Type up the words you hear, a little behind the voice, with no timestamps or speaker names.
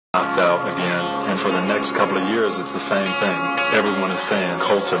knocked out again. And for the next couple of years, it's the same thing. Everyone is saying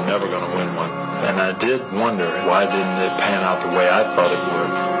Colts are never going to win one. And I did wonder, why didn't it pan out the way I thought it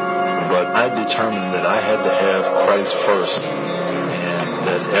would? But I determined that I had to have Christ first, and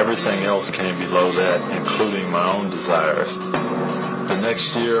that everything else came below that, including my own desires. The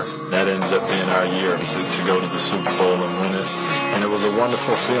next year, that ended up being our year to go to the Super Bowl and win it. And it was a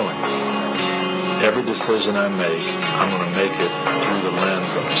wonderful feeling. Every decision I make, I'm going to make it through the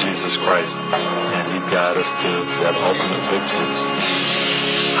lens of Jesus Christ, and He guide us to that ultimate victory.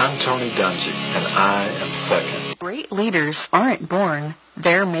 I'm Tony Dungy, and I am second. Great leaders aren't born.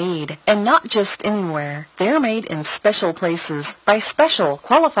 They're made, and not just anywhere. They're made in special places by special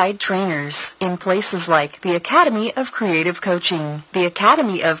qualified trainers in places like the Academy of Creative Coaching. The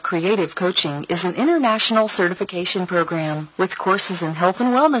Academy of Creative Coaching is an international certification program with courses in health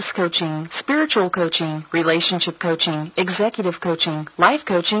and wellness coaching, spiritual coaching, relationship coaching, executive coaching, life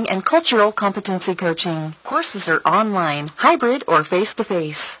coaching, and cultural competency coaching. Courses are online, hybrid, or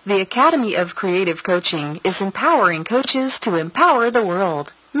face-to-face. The Academy of Creative Coaching is empowering coaches to empower the world.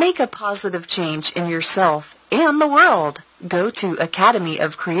 Make a positive change in yourself and the world. Go to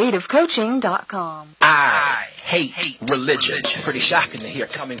academyofcreativecoaching.com. I hate religion. Pretty shocking to hear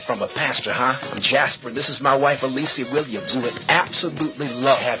coming from a pastor, huh? I'm Jasper. This is my wife, Alicia Williams. We would absolutely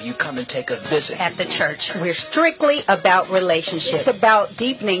love to have you come and take a visit. At the church, we're strictly about relationships. It's about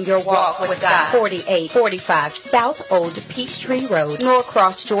deepening your walk with God. 4845 South Old Peachtree Road,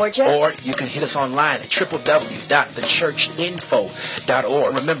 Norcross, Georgia. Or you can hit us online at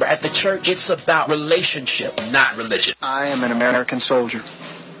www.thechurchinfo.org. Remember, at the church, it's about relationship, not religion. I am an American soldier.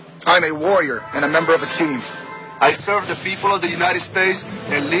 I'm a warrior and a member of a team. I serve the people of the United States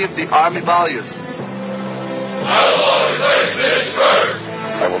and live the Army values. I will always place this first.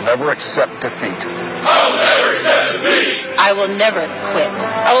 I will never accept defeat. I will never accept defeat. I will never quit.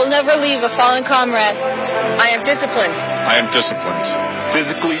 I will never leave a fallen comrade. I am disciplined. I am disciplined.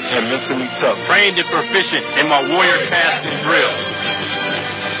 Physically and mentally tough. Trained and proficient in my warrior tasks and drills.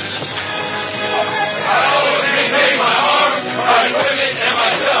 I always maintain my arms, my equipment, and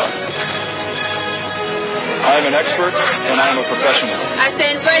myself. I am an expert and I am a professional. I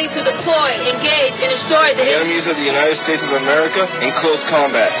stand ready to deploy, engage, and destroy the Enemies of the United States of America in close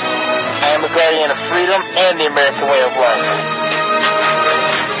combat. I am a guardian of freedom and the American way of life.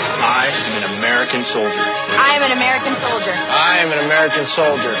 I am an American soldier. I am an American soldier. I am an American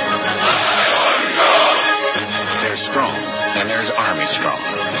soldier. There's strong, and there's Army strong.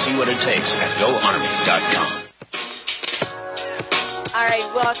 See what it takes at GoArmy.com. All right,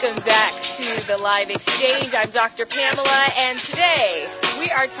 welcome back to the Live Exchange. I'm Dr. Pamela, and today we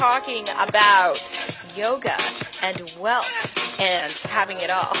are talking about yoga and wealth and having it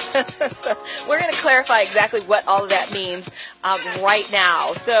all. So we're going to clarify exactly what all of that means right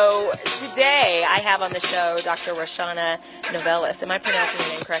now. So today I have on the show Dr. Roshawnna Novellus. Am I pronouncing your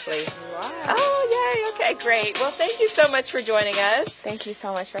name correctly? You are. Oh, yay. Okay, great. Well, thank you so much for joining us. Thank you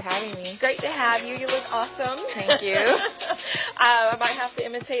so much for having me. Great to have you. You look awesome. Thank you. I might have to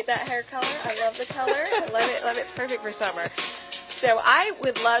imitate that hair color. I love the color. I love it. Love it. It's perfect for summer. So I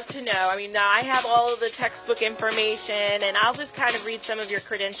would love to know, I mean, now I have all of the textbook information, and I'll just kind of read some of your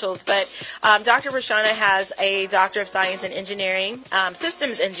credentials, but Dr. Roshawnna has a Doctor of Science in Engineering,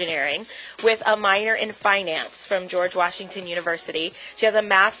 Systems Engineering, with a minor in Finance from George Washington University. She has a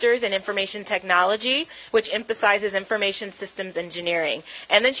Master's in Information Technology, which emphasizes Information Systems Engineering.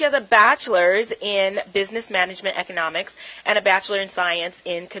 And then she has a Bachelor's in Business Management Economics and a Bachelor in Science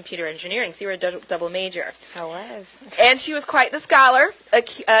in Computer Engineering. So you were a double major. I was. And she was quite the scholar,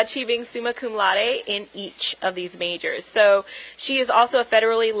 achieving summa cum laude in each of these majors. So she is also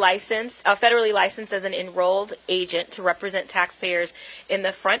federally licensed as an enrolled agent to represent taxpayers in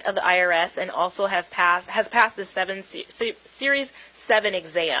the front of the IRS, and also has passed the Series 7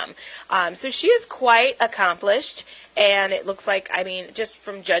 exam. So she is quite accomplished, and it looks like, I mean, just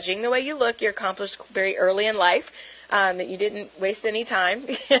from judging the way you look, you're accomplished very early in life. That you didn't waste any time.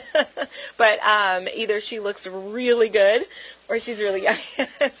 But either she looks really good or she's really young.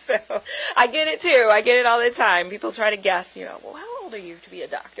 So I get it too. I get it all the time. People try to guess, you know, well, how old are you to be a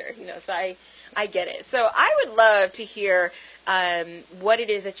doctor? You know, so I get it. So I would love to hear what it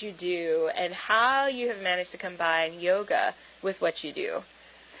is that you do and how you have managed to combine yoga with what you do.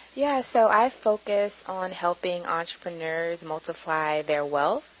 Yeah, so I focus on helping entrepreneurs multiply their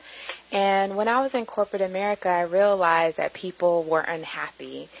wealth. And when I was in corporate America, I realized that people were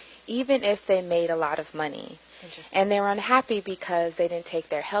unhappy, even if they made a lot of money. And they were unhappy because they didn't take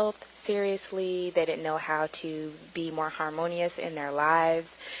their health seriously, they didn't know how to be more harmonious in their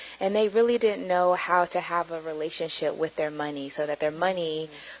lives, and they really didn't know how to have a relationship with their money so that their money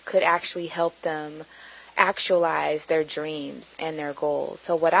could actually help them actualize their dreams and their goals.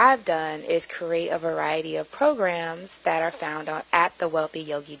 So what I've done is create a variety of programs that are found at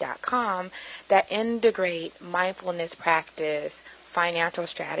thewealthyyogi.com that integrate mindfulness practice, financial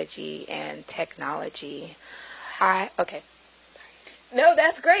strategy, and technology. Okay. No,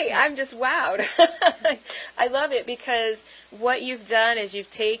 that's great. I'm just wowed. I love it because what you've done is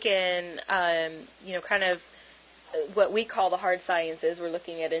you've taken, kind of what we call the hard sciences. We're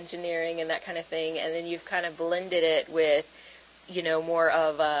looking at engineering and that kind of thing, and then you've kind of blended it with, more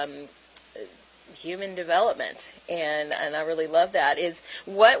of human development, and I really love that.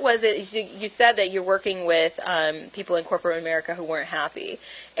 What was it? You said that you're working with people in corporate America who weren't happy,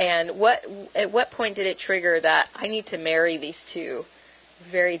 and at what point did it trigger that I need to marry these two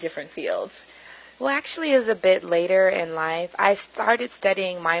very different fields? Well, actually, it was a bit later in life. I started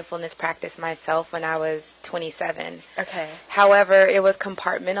studying mindfulness practice myself when I was 27. Okay. However, it was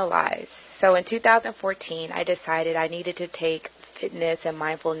compartmentalized. So in 2014, I decided I needed to take fitness and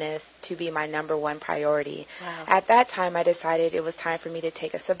mindfulness to be my number one priority. Wow. At that time, I decided it was time for me to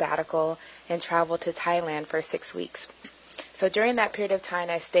take a sabbatical and travel to Thailand for 6 weeks. So during that period of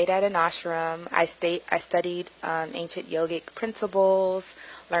time, I stayed at an ashram. I studied ancient yogic principles,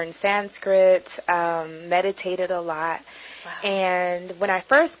 learned Sanskrit, meditated a lot. Wow. And when I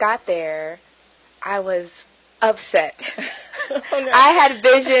first got there, I was upset. Oh, no. I had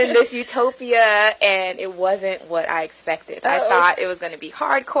visioned this utopia, and it wasn't what I expected. I thought it was going to be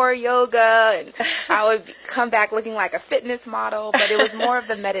hardcore yoga, and I would come back looking like a fitness model, but it was more of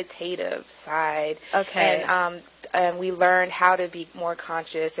the meditative side. Okay. And we learned how to be more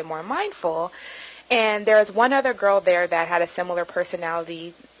conscious and more mindful. And there was one other girl there that had a similar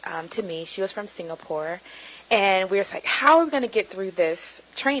personality to me. She was from Singapore. And we were like, how are we going to get through this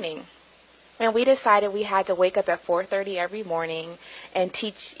training? And we decided we had to wake up at 4:30 every morning and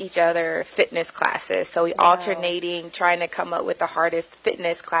teach each other fitness classes. So we alternating, trying to come up with the hardest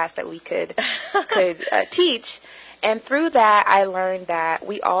fitness class that we could teach. And through that, I learned that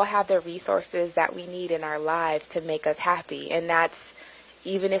we all have the resources that we need in our lives to make us happy. And that's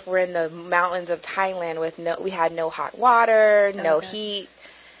even if we're in the mountains of Thailand we had no hot water, no heat,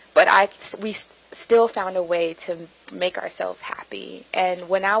 but we still found a way to make ourselves happy. And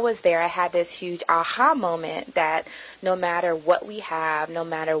when I was there, I had this huge aha moment that no matter what we have, no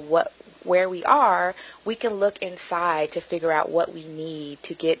matter where we are, we can look inside to figure out what we need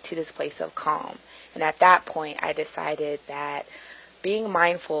to get to this place of calm. And at that point, I decided that being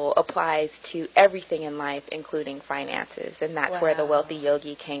mindful applies to everything in life, including finances. And that's where the Wealthy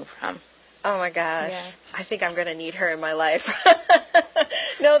Yogi came from. Oh my gosh. Yeah. I think I'm going to need her in my life.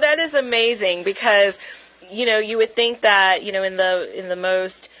 No, that is amazing because, you would think that, in the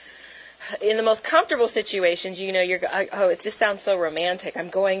most comfortable situations, it just sounds so romantic. I'm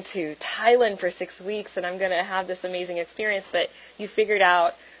going to Thailand for 6 weeks and I'm going to have this amazing experience. But you figured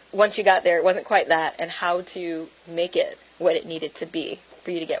out once you got there, it wasn't quite that, and how to make it what it needed to be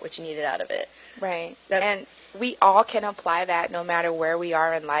for you to get what you needed out of it. Right. And we all can apply that no matter where we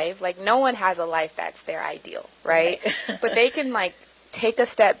are in life. Like, no one has a life that's their ideal, right? But they can, take a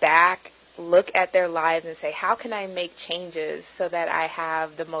step back, look at their lives and say, how can I make changes so that I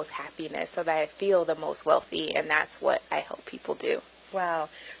have the most happiness, so that I feel the most wealthy? And that's what I help people do. Wow.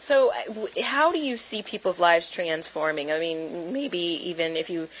 So how do you see people's lives transforming? I mean, maybe even if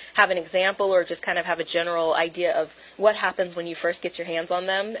you have an example or just kind of have a general idea of what happens when you first get your hands on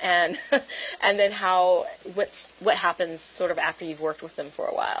them, and and then what happens sort of after you've worked with them for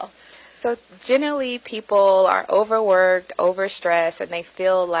a while. So generally people are overworked, overstressed, and they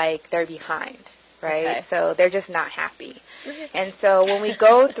feel like they're behind, right? Okay. So they're just not happy. And so when we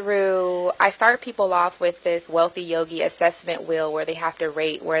go through, I start people off with this Wealthy Yogi assessment wheel where they have to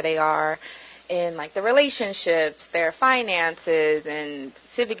rate where they are in the relationships, their finances, and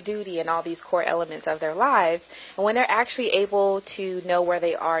civic duty, and all these core elements of their lives. And when they're actually able to know where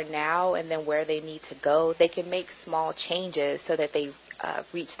they are now and then where they need to go, they can make small changes so that they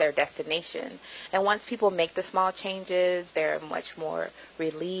reach their destination. And once people make the small changes, they're much more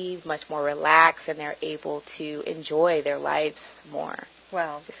relieved, much more relaxed, and they're able to enjoy their lives more.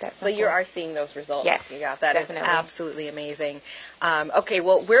 Wow. So you are seeing those results. Yes, Yeah, that definitely. is absolutely amazing. Okay,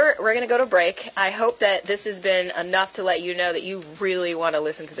 well, we're going to go to break. I hope that this has been enough to let you know that you really want to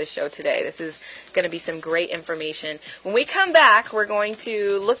listen to this show today. This is going to be some great information. When we come back, we're going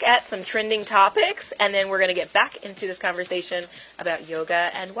to look at some trending topics, and then we're going to get back into this conversation about yoga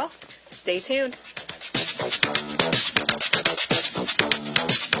and wealth. Stay tuned.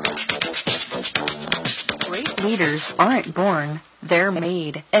 Great leaders aren't born, they're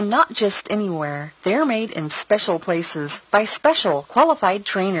made. And not just anywhere. They're made in special places by special qualified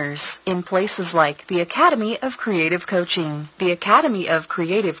trainers in places like the Academy of Creative Coaching. The Academy of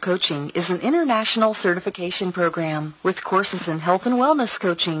Creative Coaching is an international certification program with courses in health and wellness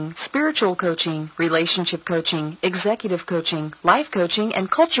coaching, spiritual coaching, relationship coaching, executive coaching, life coaching,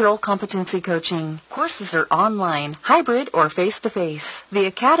 and cultural competency coaching. Courses are online, hybrid, or face-to-face. The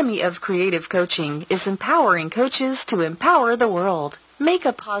Academy of Creative Coaching is empowering coaches to empower the world. Make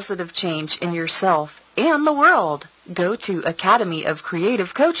a positive change in yourself and the world. Go to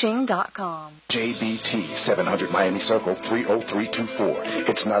academyofcreativecoaching.com. JBT 700 Miami Circle 30324.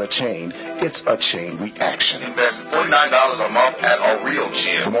 It's not a chain, it's a chain reaction. Invest $49 a month at a real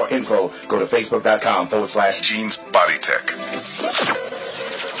gym. For more info, go to facebook.com/Jeans Body Tech.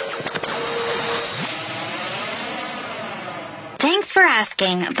 Thanks for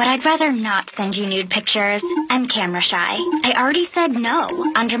asking, but I'd rather not send you nude pictures. I'm camera shy. I already said no.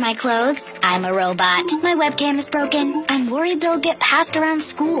 Under my clothes, I'm a robot. My webcam is broken. I'm worried they'll get passed around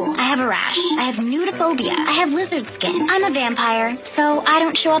school. I have a rash. I have nudophobia. I have lizard skin. I'm a vampire, so I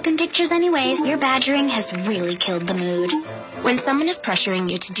don't show up in pictures anyways. Your badgering has really killed the mood. When someone is pressuring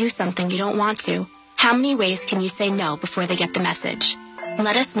you to do something you don't want to, how many ways can you say no before they get the message?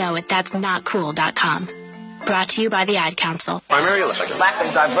 Let us know at that'snotcool.com. Brought to you by the Ad Council. Primary elections. Lack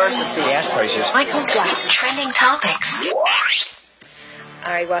of diversity. Gas prices. Michael Jackson. Trending topics.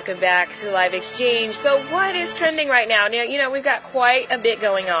 All right, welcome back to Live Exchange. So what is trending right now? Now, we've got quite a bit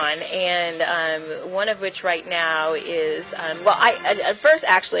going on, and one of which right now is, at first,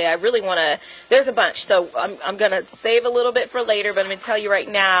 actually, I really want to, there's a bunch, so I'm going to save a little bit for later, but I'm going to tell you right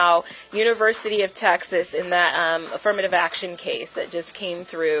now, University of Texas, in that affirmative action case that just came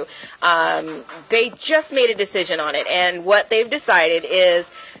through, they just made a decision on it, and what they've decided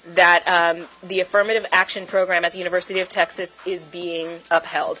is that the affirmative action program at the University of Texas is being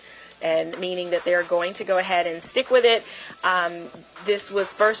upheld, and meaning that they're going to go ahead and stick with it. This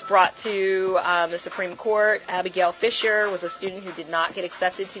was first brought to the Supreme Court. Abigail Fisher was a student who did not get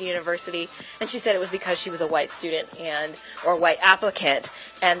accepted to the university, and she said it was because she was a white student or white applicant,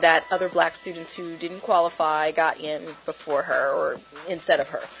 and that other black students who didn't qualify got in before her or instead of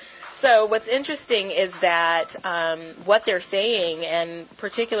her. So what's interesting is that what they're saying, and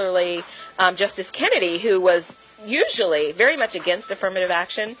particularly Justice Kennedy, who was usually very much against affirmative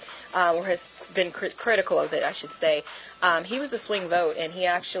action, or has been critical of it, I should say, he was the swing vote, and he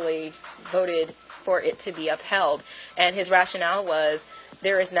actually voted for it to be upheld. And his rationale was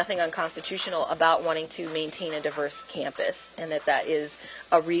there is nothing unconstitutional about wanting to maintain a diverse campus, and that is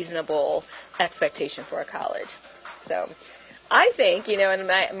a reasonable expectation for a college. So I think, and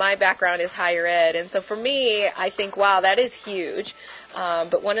my background is higher ed, and so for me, I think, wow, that is huge.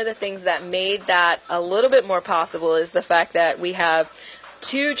 But one of the things that made that a little bit more possible is the fact that we have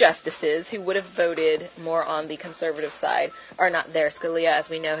two justices who would have voted more on the conservative side are not there. Scalia, as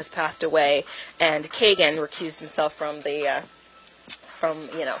we know, has passed away, and Kagan recused himself from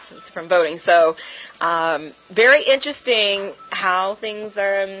voting. So very interesting how things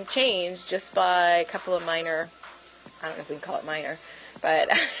are changed just by a couple of minor, I don't know if we can call it minor, but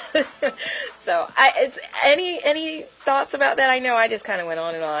so it's any thoughts about that? I know I just kind of went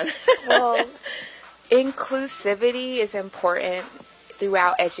on and on. Well, inclusivity is important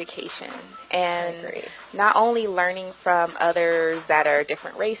throughout education, and not only learning from others that are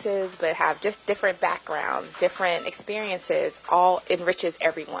different races but have just different backgrounds, different experiences, all enriches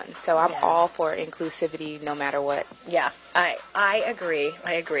everyone. So I'm all for inclusivity no matter what. Yeah, I agree.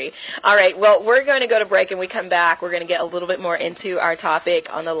 All right, well, we're going to go to break, and we come back. We're going to get a little bit more into our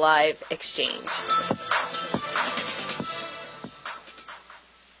topic on the Live Exchange.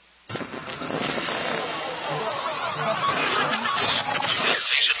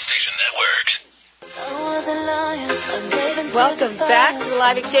 Station Network. Welcome back to the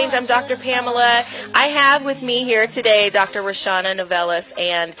Live Exchange. I'm Dr. Pamela. I have with me here today Dr. Roshawnna Novellus,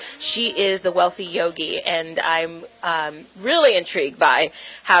 and she is the Wealthy Yogi, and I'm really intrigued by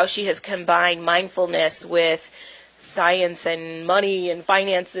how she has combined mindfulness with science and money and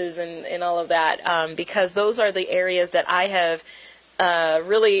finances and all of that, because those are the areas that I have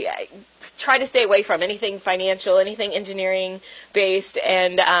really try to stay away from anything financial, anything engineering based,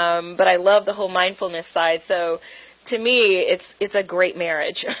 and but I love the whole mindfulness side. So to me, it's a great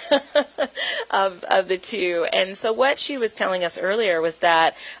marriage of the two. And so what she was telling us earlier was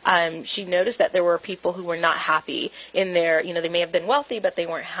that she noticed that there were people who were not happy in their, they may have been wealthy, but they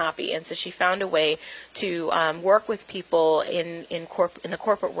weren't happy. And so she found a way to work with people in the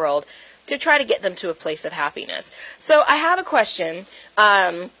corporate world to try to get them to a place of happiness. So I have a question.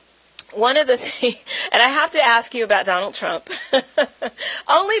 One of the things, and I have to ask you about Donald Trump,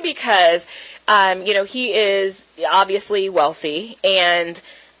 only because, he is obviously wealthy, and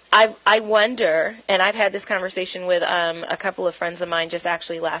I wonder, and I've had this conversation with a couple of friends of mine just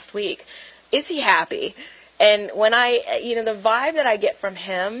actually last week, is he happy? And when the vibe that I get from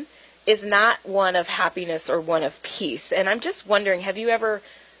him is not one of happiness or one of peace. And I'm just wondering, have you ever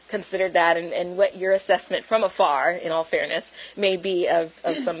considered that, and what your assessment from afar, in all fairness, may be of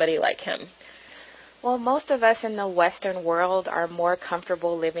somebody like him? Well, most of us in the Western world are more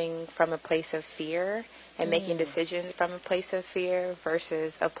comfortable living from a place of fear and making decisions from a place of fear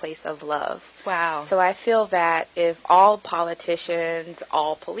versus a place of love. Wow. So I feel that if all politicians,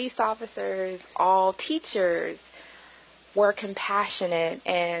 all police officers, all teachers were compassionate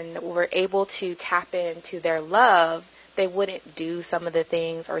and were able to tap into their love, they wouldn't do some of the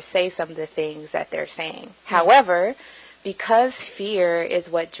things or say some of the things that they're saying. However, because fear is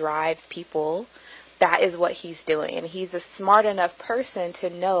what drives people, that is what he's doing. And he's a smart enough person to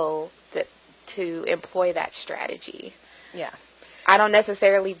know that to employ that strategy. Yeah. I don't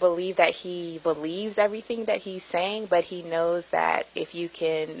necessarily believe that he believes everything that he's saying, but he knows that if you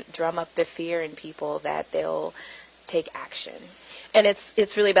can drum up the fear in people, that they'll take action. And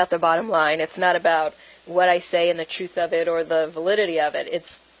it's really about the bottom line. It's not about what I say and the truth of it or the validity of it.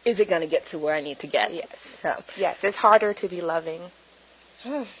 It's, is it going to get to where I need to get? Yes. So. Yes, it's harder to be loving.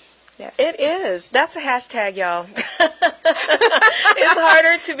 Yes. It is. That's a hashtag, y'all. It's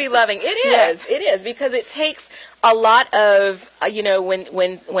harder to be loving. It is. Yes. It is, because it takes a lot of,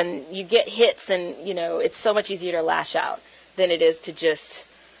 when you get hits and, it's so much easier to lash out than it is to just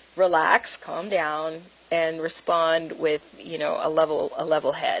relax, calm down, and respond with, a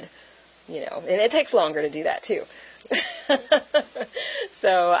level head. And it takes longer to do that too.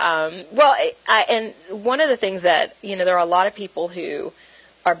 So, and one of the things that, there are a lot of people who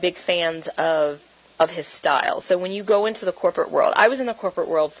are big fans of his style. So when you go into the corporate world, I was in the corporate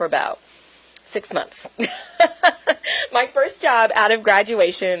world for about 6 months. My first job out of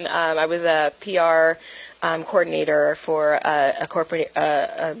graduation, I was a PR coordinator for a corporate,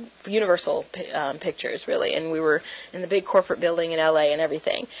 Universal Pictures, really, and we were in the big corporate building in LA and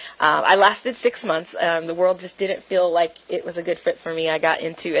everything. I lasted 6 months. The world just didn't feel like it was a good fit for me. I got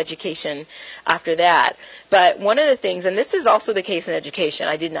into education after that. But one of the things, and this is also the case in education,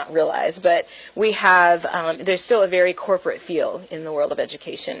 I did not realize, but we have, there's still a very corporate feel in the world of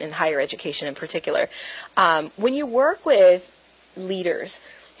education, in higher education in particular. When you work with leaders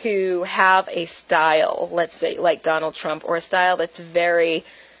who have a style, let's say like Donald Trump, or a style that's very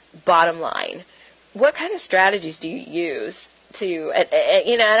bottom line, what kind of strategies do you use to, and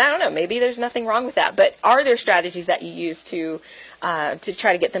I don't know, maybe there's nothing wrong with that, but are there strategies that you use to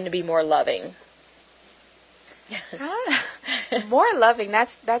try to get them to be more loving? More loving,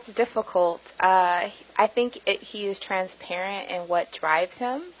 that's difficult. I think he is transparent in what drives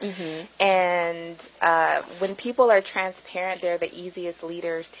him. Mm-hmm. And when people are transparent, they're the easiest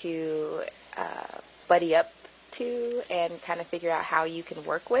leaders to buddy up to and kind of figure out how you can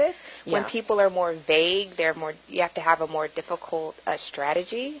work with. Yeah. When people are more vague, you have to have a more difficult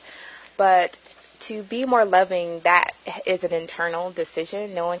strategy. But to be more loving, that is an internal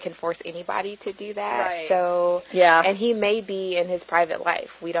decision. No one can force anybody to do that. Right. So, yeah. And he may be in his private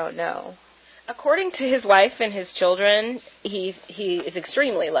life. We don't know. According to his wife and his children, he is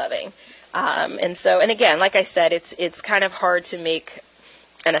extremely loving. And again, like I said, it's kind of hard to make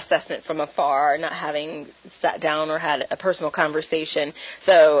an assessment from afar, not having sat down or had a personal conversation.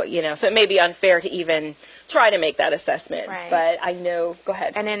 So, so it may be unfair to even try to make that assessment. Right. But I know, go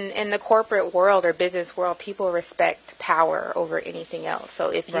ahead. And in the corporate world or business world, people respect power over anything else. So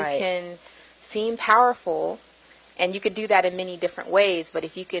if you can seem powerful, and you could do that in many different ways, but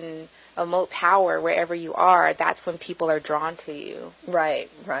if you can emote power wherever you are, that's when people are drawn to you. Right.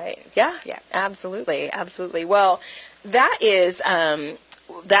 Yeah, absolutely. Well, that is...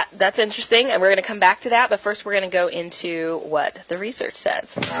 That's interesting, and we're going to come back to that, but first we're going to go into what the research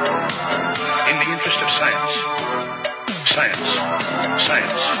says. In the interest of science.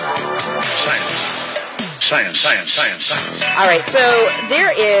 All right, so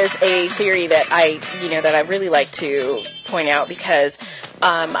there is a theory that I really like to point out because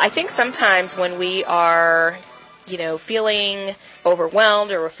I think sometimes when we are, feeling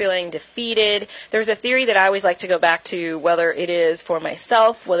overwhelmed or we're feeling defeated, there's a theory that I always like to go back to, whether it is for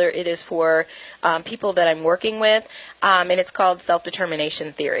myself, whether it is for people that I'm working with, and it's called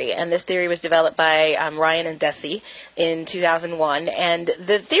self-determination theory. And this theory was developed by Ryan and Deci in 2001. And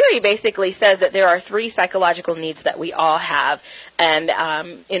the theory basically says that there are 3 psychological needs that we all have, and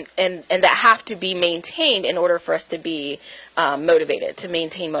that have to be maintained in order for us to be motivated, to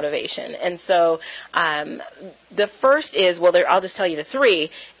maintain motivation. And so the first is, I'll just tell you the 3,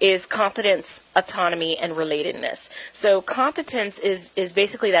 is competence, autonomy, and relatedness. So competence is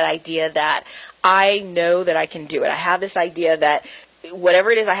basically that idea that I know that I can do it. I have this idea that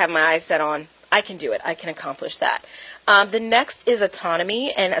whatever it is I have my eyes set on, I can do it. I can accomplish that. The next is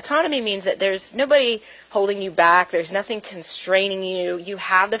autonomy, and autonomy means that there's nobody holding you back. There's nothing constraining you. You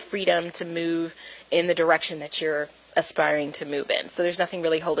have the freedom to move in the direction that you're aspiring to move in. So there's nothing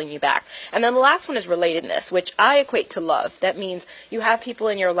really holding you back. And then the last one is relatedness, which I equate to love. That means you have people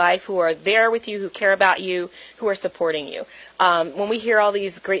in your life who are there with you, who care about you, who are supporting you. When we hear all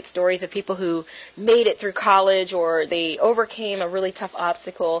these great stories of people who made it through college or they overcame a really tough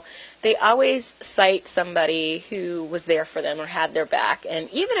obstacle, they always cite somebody who was there for them or had their back. And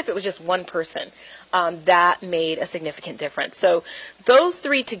even if it was just one person, that made a significant difference. So those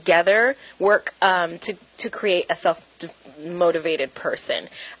 3 together work to create a self-motivated person.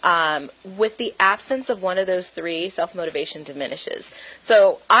 With the absence of one of those 3, self-motivation diminishes.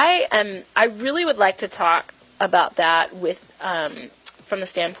 So I really would like to talk about that with from the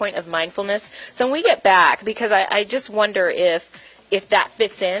standpoint of mindfulness. So when we get back, because I just wonder if that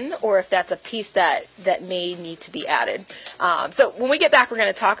fits in or if that's a piece that may need to be added. So when we get back, we're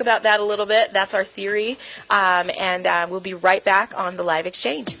going to talk about that a little bit. That's our theory. And we'll be right back on the Live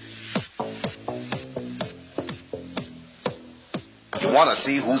Exchange. You want to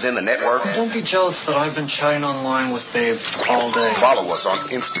see who's in the network? Don't be jealous that I've been chatting online with babes all day. Follow us on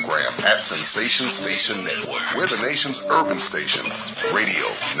Instagram at Sensation Station Network. We're the nation's urban station. Radio,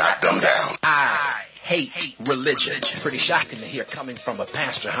 not dumbed down. I hate religion. Pretty shocking to hear coming from a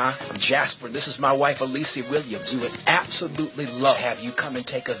pastor, huh? I'm Jasper. This is my wife, Alicia Williams. We would absolutely love to have you come and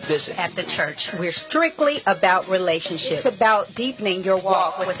take a visit. At the church, we're strictly about relationships. It's about deepening your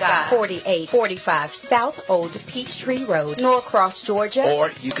walk with God. 4845 South Old Peachtree Road, Norcross, Georgia.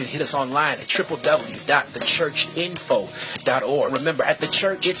 Or you can hit us online at www.thechurchinfo.org. Remember, at the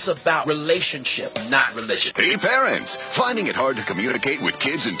church, it's about relationship, not religion. Hey, parents, finding it hard to communicate with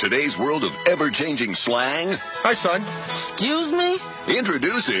kids in today's world of ever-changing slang? Hi, son. Excuse me?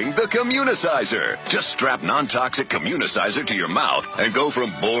 Introducing the Communicizer. Just strap non-toxic Communicizer to your mouth and go from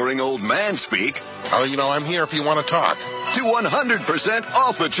boring old man speak, I'm here if you want to talk, to 100%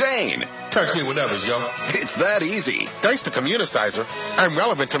 off the chain. Text me whenever, yo. It's that easy. Thanks to Communicizer, I'm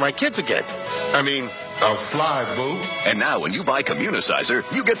relevant to my kids again. I'm fly, boo. And now when you buy Communicizer,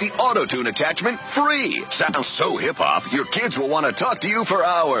 you get the auto-tune attachment free. Sounds so hip-hop, your kids will want to talk to you for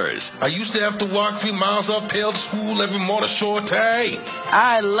hours. I used to have to walk 3 miles uphill to school every morning, Shorty.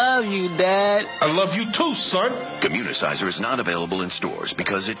 I love you, Dad. I love you too, son. Communicizer is not available in stores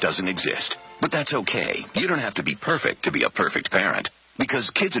because it doesn't exist. But that's okay. You don't have to be perfect to be a perfect parent. Because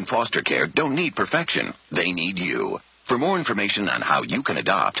kids in foster care don't need perfection. They need you. For more information on how you can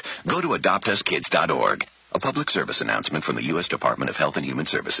adopt, go to adoptuskids.org. A public service announcement from the U.S. Department of Health and Human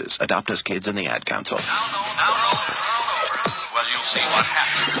Services. Adopt Us Kids and the Ad Council. Now roll. Well, you'll see what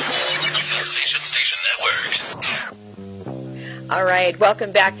happens. Sensation Station Network. All right,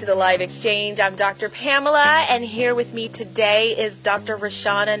 welcome back to the Live Exchange. I'm Dr. Pamela, and here with me today is Dr.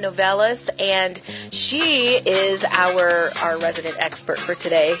 Roshawnna Novellus, and she is our resident expert for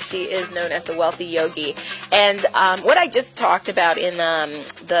today. She is known as the Wealthy Yogi. And what I just talked about in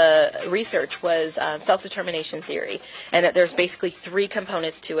the research was self-determination theory, and that there's basically 3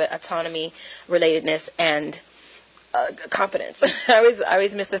 components to it: autonomy, relatedness, and competence. I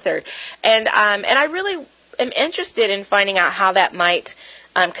always miss the third. And I really am interested in finding out how that might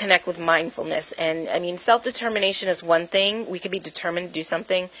connect with mindfulness. And I mean, self-determination is one thing. We can be determined to do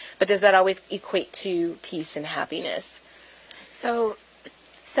something, but does that always equate to peace and happiness? So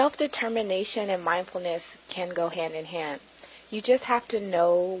self-determination and mindfulness can go hand in hand. You just have to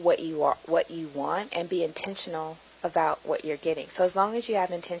know what you want and be intentional about what you're getting. So as long as you have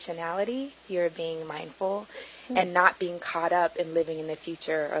intentionality, you're being mindful and not being caught up in living in the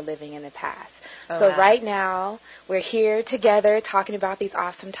future or living in the past. Right now, we're here together talking about these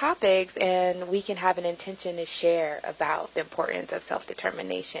awesome topics, and we can have an intention to share about the importance of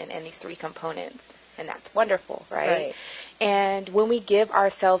self-determination and these 3 components, and that's wonderful, right? And when we give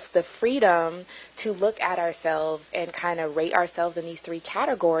ourselves the freedom to look at ourselves and kind of rate ourselves in these 3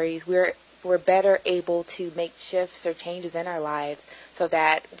 categories, we're better able to make shifts or changes in our lives so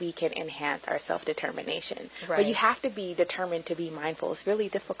that we can enhance our self-determination. Right. But you have to be determined to be mindful. It's really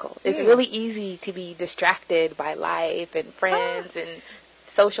difficult. It's really easy to be distracted by life and friends and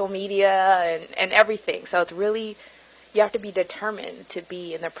social media and everything. So it's really, you have to be determined to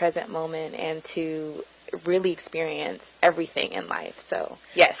be in the present moment and to really experience everything in life. So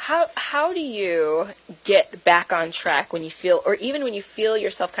yes. How do you get back on track when you feel, or even when you feel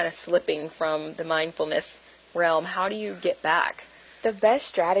yourself kind of slipping from the mindfulness realm? How do you get back? The best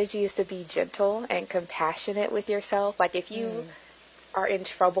strategy is to be gentle and compassionate with yourself. Like if you are in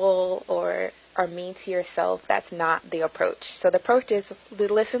trouble or are mean to yourself, that's not the approach. So the approach is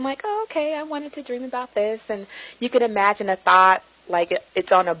to listen like, oh, okay, I wanted to dream about this. And you can imagine a thought like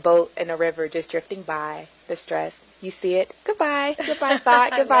it's on a boat in a river just drifting by, the stress. You see it, goodbye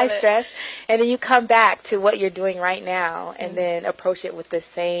thought, goodbye stress. And then you come back to what you're doing right now and then approach it with the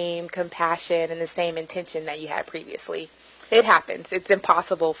same compassion and the same intention that you had previously. It happens. It's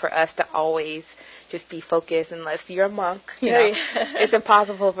impossible for us to always just be focused unless you're a monk. You know, it's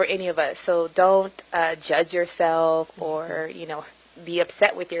impossible for any of us. So don't judge yourself or, be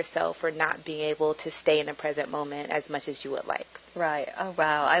upset with yourself for not being able to stay in the present moment as much as you would like. Right. Oh,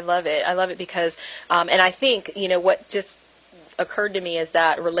 wow. I love it. I love it because, and I think, what just occurred to me is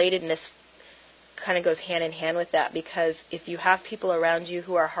that relatedness kind of goes hand in hand with that, because if you have people around you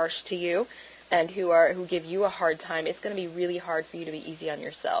who are harsh to you and who give you a hard time, it's going to be really hard for you to be easy on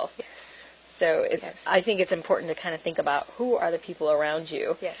yourself. Yes. So I think it's important to kind of think about who are the people around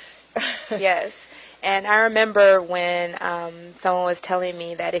you. Yes. Yes. And I remember when someone was telling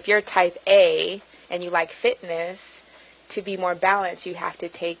me that if you're type A and you like fitness, to be more balanced, you have to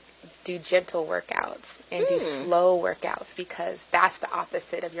do gentle workouts and do slow workouts, because that's the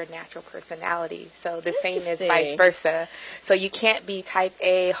opposite of your natural personality. So the same is vice versa. So you can't be type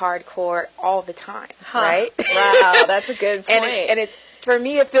A hardcore all the time, right? Wow, that's a good point. And it's, for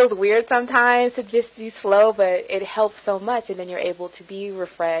me, it feels weird sometimes to just do slow, but it helps so much. And then you're able to be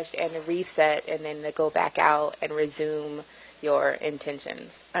refreshed and reset and then to go back out and resume your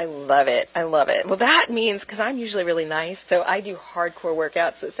intentions. I love it. I love it. Well, that means, because I'm usually really nice, so I do hardcore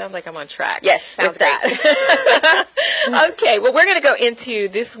workouts, so it sounds like I'm on track. Yes, sounds great. Okay, well, we're going to go into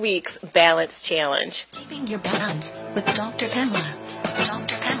this week's Balance Challenge. Keeping your balance with Dr. Pamela.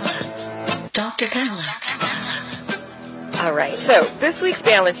 Dr. Pamela. Dr. Pamela. All right, so this week's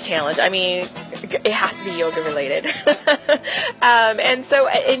Balance Challenge, I mean, it has to be yoga related. And so,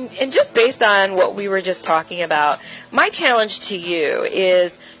 and just based on what we were just talking about, my challenge to you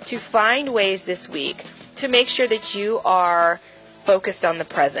is to find ways this week to make sure that you are focused on the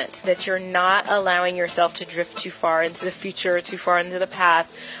present, that you're not allowing yourself to drift too far into the future, too far into the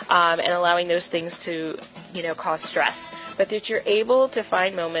past, and allowing those things to, cause stress. But that you're able to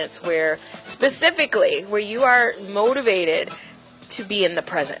find moments where, specifically, where you are motivated to be in the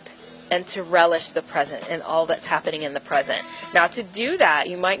present and to relish the present and all that's happening in the present. Now, to do that,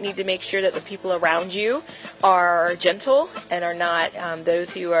 you might need to make sure that the people around you are gentle and are not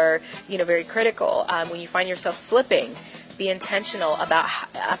those who are, very critical. When you find yourself slipping, be intentional about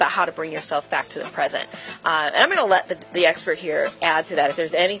how to bring yourself back to the present. And I'm going to let the expert here add to that, if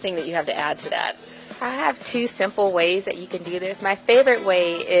there's anything that you have to add to that. I have 2 simple ways that you can do this. My favorite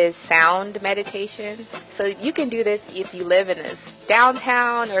way is sound meditation. So you can do this if you live in this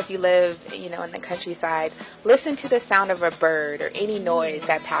downtown or if you live, in the countryside. Listen to the sound of a bird or any noise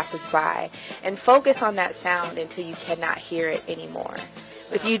that passes by and focus on that sound until you cannot hear it anymore.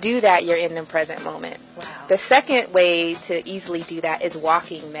 If you do that, you're in the present moment. Wow. The second way to easily do that is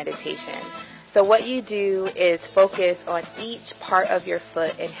walking meditation. So what you do is focus on each part of your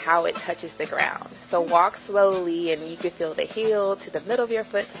foot and how it touches the ground. So walk slowly and you can feel the heel to the middle of your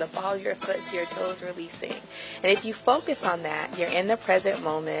foot, to the ball of your foot, to your toes releasing. And if you focus on that, you're in the present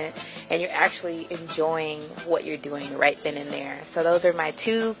moment and you're actually enjoying what you're doing right then and there. So those are my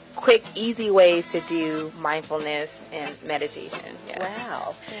 2 quick, easy ways to do mindfulness and meditation. Yeah.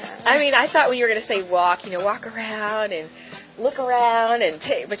 Wow. Yeah. I mean, I thought when you were going to say walk, walk around and look around and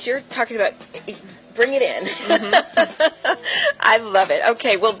but you're talking about bring it in. I love it.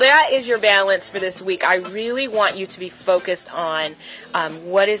 Okay, well, that is your balance for this week. I really want you to be focused on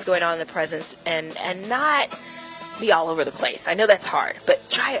what is going on in the present and not be all over the place. I know that's hard, but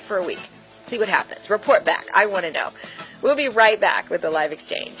try it for a week. See what happens. Report back. I want to know. We'll be right back with the Live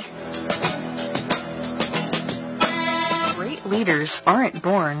Exchange. Great leaders aren't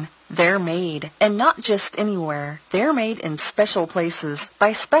born. They're made, and not just anywhere. They're made in special places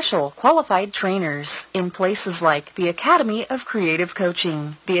by special qualified trainers in places like the Academy of Creative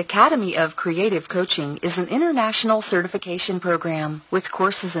Coaching. The Academy of Creative Coaching is an international certification program with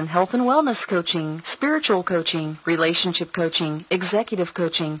courses in health and wellness coaching, spiritual coaching, relationship coaching, executive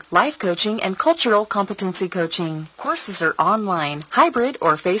coaching, life coaching, and cultural competency coaching. Courses are online, hybrid,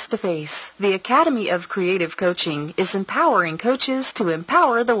 or face-to-face. The Academy of Creative Coaching is empowering coaches to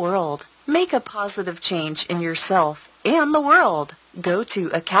empower the world. Make a positive change in yourself and the world. Go to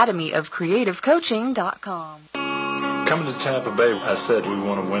academyofcreativecoaching.com. Coming to Tampa Bay, I said we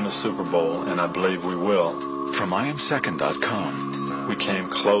want to win the Super Bowl, and I believe we will. From IamSecond.com. We came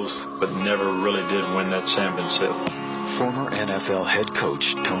close, but never really did win that championship. Former NFL head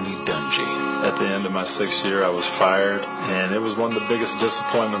coach Tony Dungy. At the end of my 6th year, I was fired, and it was one of the biggest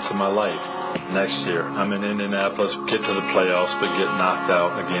disappointments of my life. Next year, I'm in Indianapolis, get to the playoffs, but get knocked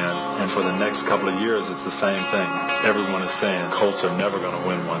out again. And for the next couple of years, it's the same thing. Everyone is saying Colts are never going to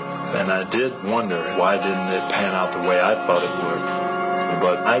win one. And I did wonder, why didn't it pan out the way I thought it would?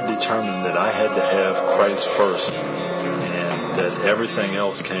 But I determined that I had to have Christ first, and that everything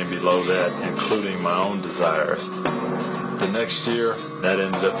else came below that, including my own desires. The next year, that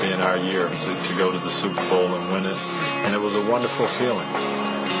ended up being our year to go to the Super Bowl and win it. And it was a wonderful feeling.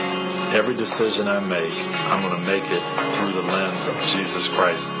 Every decision I make, I'm going to make it through the lens of Jesus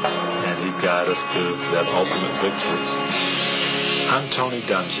Christ. And he guided us to that ultimate victory. I'm Tony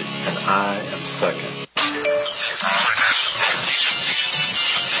Dungy, and I am second.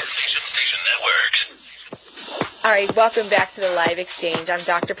 Station Network. All right, welcome back to the Live Exchange. I'm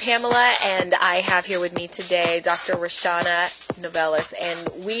Dr. Pamela, and I have here with me today Dr. Roshawnna Novellus, and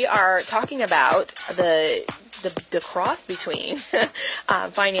we are talking about the cross between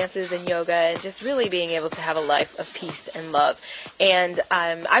finances and yoga, and just really being able to have a life of peace and love. And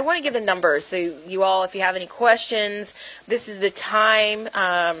I want to give the numbers, so you all, if you have any questions, this is the time,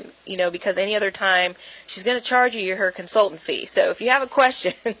 because any other time she's going to charge you her consultant fee. So if you have a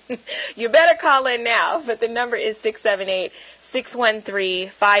question, you better call in now. But the number is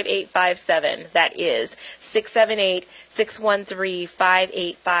 678-613-5857. That is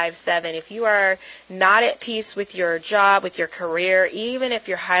 678-613-5857. If you are not at peace with your job, with your career, even if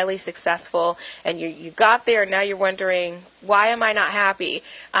you're highly successful and you got there and now you're wondering, why am I not happy?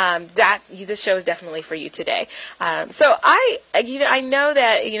 This show is definitely for you today. So I know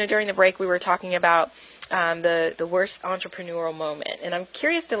that during the break we were talking about the worst entrepreneurial moment, and I'm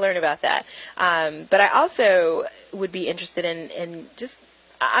curious to learn about that. But I also would be interested in just,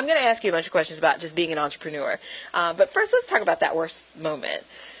 I'm going to ask you a bunch of questions about just being an entrepreneur. But first, let's talk about that worst moment.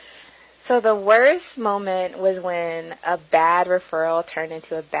 So the worst moment was when a bad referral turned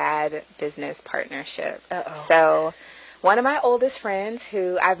into a bad business partnership. Uh-oh. So one of my oldest friends,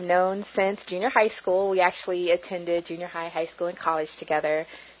 who I've known since junior high school, we actually attended junior high, high school, and college together,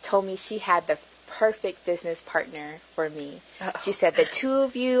 told me she had the perfect business partner for me. Uh-oh. She said, the two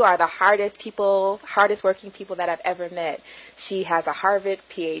of you are the hardest working people that I've ever met. She has a Harvard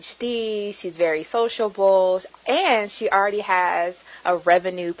PhD, she's very sociable, and she already has a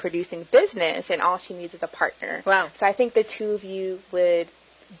revenue producing business, and all she needs is a partner. Wow. So I think the two of you would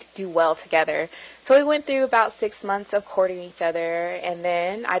do well together. So we went through about 6 months of courting each other, and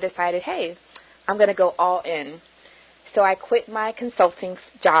then I decided, hey, I'm going to go all in. So I quit my consulting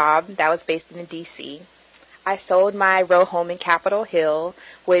job that was based in D.C. I sold my row home in Capitol Hill,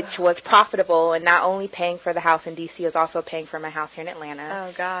 which was profitable, and not only paying for the house in D.C., it was also paying for my house here in Atlanta.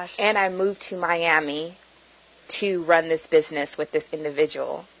 Oh, gosh. And I moved to Miami to run this business with this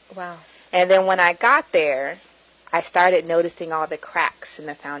individual. Wow. And then when I got there, I started noticing all the cracks in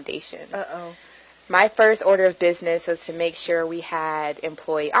the foundation. Uh-oh. My first order of business was to make sure we had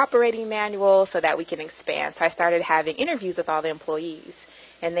employee operating manuals so that we can expand. So I started having interviews with all the employees.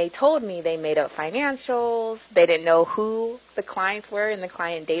 And they told me they made up financials. They didn't know who the clients were in the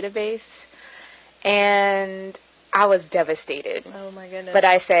client database. And I was devastated. Oh, my goodness. But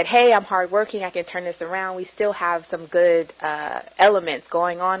I said, hey, I'm hardworking. I can turn this around. We still have some good elements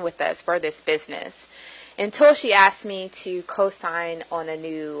going on with us for this business. Until she asked me to co-sign on a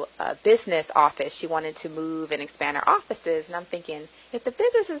new business office. She wanted to move and expand her offices. And I'm thinking, if the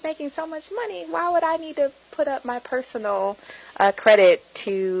business is making so much money, why would I need to put up my personal credit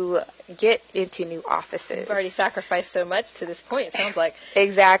to get into new offices? You've already sacrificed so much to this point, it sounds like.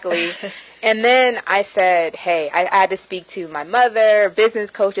 Exactly. And then I said, hey, I had to speak to my mother,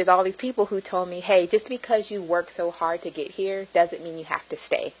 business coaches, all these people who told me, hey, just because you work so hard to get here doesn't mean you have to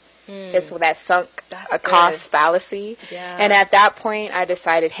stay. It's that sunk cost fallacy. Yeah. And at that point, I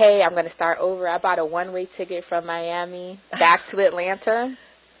decided, hey, I'm going to start over. I bought a one-way ticket from Miami back to Atlanta.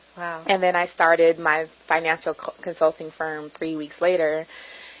 Wow. And then I started my financial consulting firm 3 weeks later.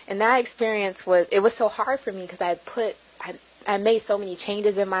 And that experience was so hard for me because I made so many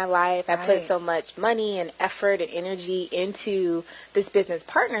changes in my life. I put so much money and effort and energy into this business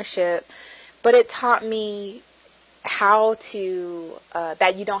partnership, but it taught me how to,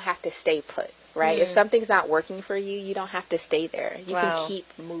 that you don't have to stay put, right? If something's not working for you, you don't have to stay there. You can keep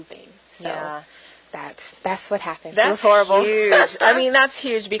moving. So that's what happened. That's it was horrible. Huge. I mean, that's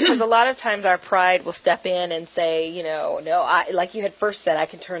huge because a lot of times our pride will step in and say, no, like you had first said, I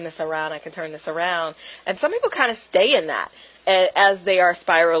can turn this around. And some people kind of stay in that as they are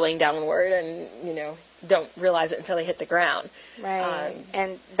spiraling downward and, don't realize it until they hit the ground. Right.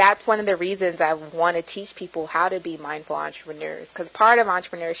 And that's one of the reasons I want to teach people how to be mindful entrepreneurs, because part of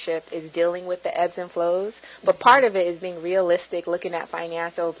entrepreneurship is dealing with the ebbs and flows, but part of it is being realistic, looking at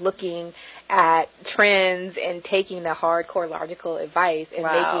financials, looking at trends, and taking the hardcore logical advice and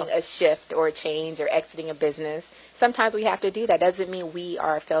making a shift or a change or exiting a business. Sometimes we have to do that. Doesn't mean we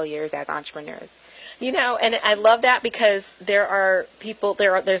are failures as entrepreneurs. And I love that because there are people,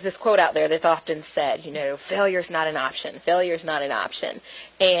 there's this quote out there that's often said, failure's not an option. Failure's not an option.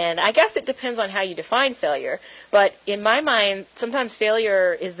 And I guess it depends on how you define failure. But in my mind, sometimes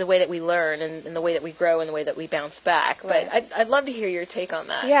failure is the way that we learn and the way that we grow and the way that we bounce back. Right. But I'd love to hear your take on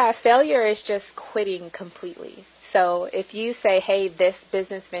that. Yeah, failure is just quitting completely. So if you say, hey, this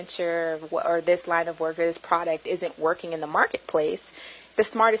business venture or this line of work or this product isn't working in the marketplace, the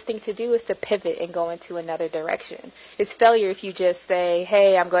smartest thing to do is to pivot and go into another direction. It's failure if you just say,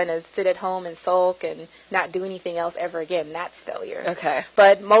 hey, I'm going to sit at home and sulk and not do anything else ever again. That's failure. Okay.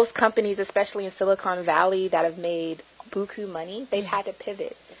 But most companies, especially in Silicon Valley, that have made buku money, they've had to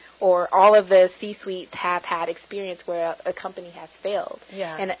pivot. Or all of the C-suites have had experience where a company has failed.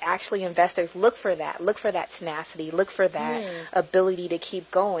 Yeah. And actually investors look for that tenacity, look for that ability to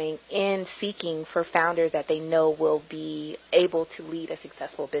keep going in seeking for founders that they know will be able to lead a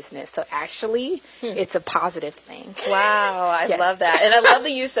successful business. So actually, it's a positive thing. Wow, I love that. And I love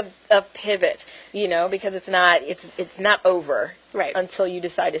the use of pivot, because it's not over. Right. Until you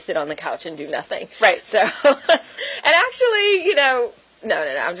decide to sit on the couch and do nothing. Right. So, and actually, No.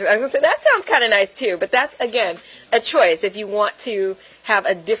 I was going to say, that sounds kind of nice, too. But that's, again, a choice. If you want to have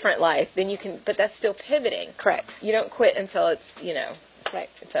a different life, then you can, but that's still pivoting. Correct. You don't quit until it's, right,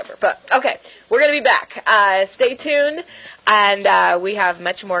 it's over. But, okay, we're going to be back. Stay tuned, and we have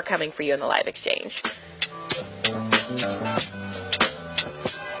much more coming for you in the live exchange.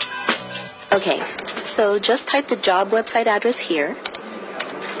 Okay, so just type the job website address here.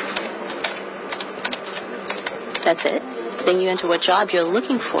 That's it. Then you enter what job you're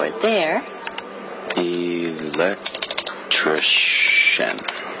looking for there. Electrician.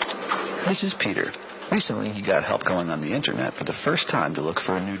 This is Peter. Recently, you got help going on the internet for the first time to look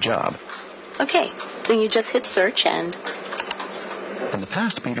for a new job. Okay, then you just hit search and... In the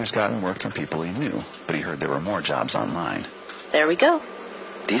past, Peter's gotten work from people he knew, but he heard there were more jobs online. There we go.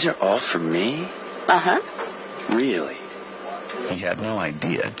 These are all for me? Uh-huh. Really? He had no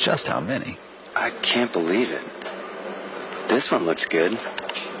idea just how many. I can't believe it. This one looks good.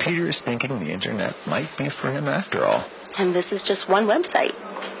 Peter is thinking the internet might be for him after all. And this is just one website.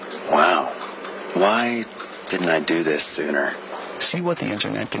 Wow. Why didn't I do this sooner? See what the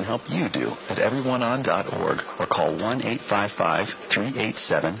internet can help you do at everyoneon.org or call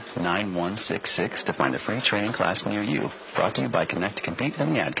 1-855-387-9166 to find a free training class near you. Brought to you by Connect to Compete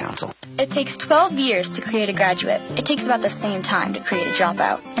and the Ad Council. It takes 12 years to create a graduate. It takes about the same time to create a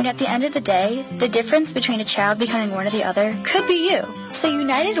dropout. And at the end of the day, the difference between a child becoming one or the other could be you. So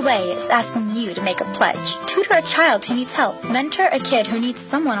United Way is asking you to make a pledge. Tutor a child who needs help. Mentor a kid who needs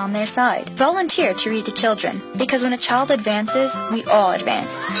someone on their side. Volunteer to read to children. Because when a child advances, we all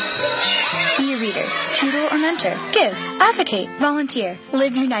advance. Be a reader, tutor, or mentor. Give, advocate, volunteer.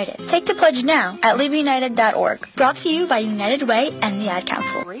 Live United. Take the pledge now at liveunited.org. Brought to you by United Way and the Ad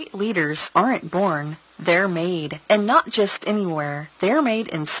Council. Great leaders aren't born. They're made, and not just anywhere. They're made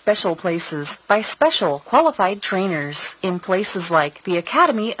in special places by special qualified trainers in places like the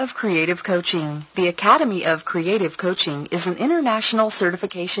Academy of Creative Coaching. The Academy of Creative Coaching is an international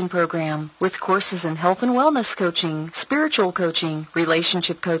certification program with courses in health and wellness coaching, spiritual coaching,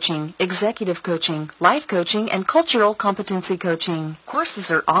 relationship coaching, executive coaching, life coaching, and cultural competency coaching. Courses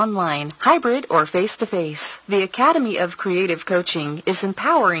are online, hybrid, or face-to-face. The Academy of Creative Coaching is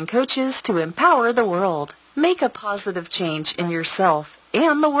empowering coaches to empower the world. Make a positive change in yourself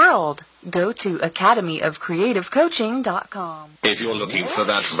and the world. Go to academyofcreativecoaching.com. If you're looking for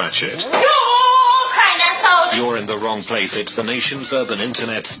that ratchet, you're in the wrong place. It's the nation's urban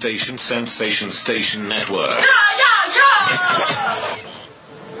internet station, Sensation Station Network.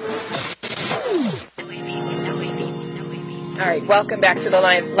 All right, welcome back to the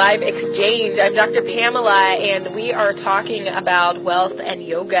live exchange. I'm Dr. Pamela, and we are talking about wealth and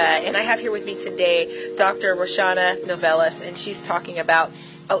yoga. And I have here with me today Dr. Roshawnna Novellus, and she's talking about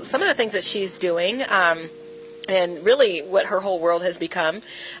some of the things that she's doing, and really what her whole world has become.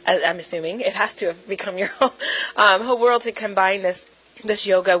 I'm assuming it has to have become your whole world to combine this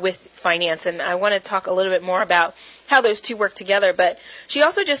yoga with finance. And I want to talk a little bit more about how those two work together. But she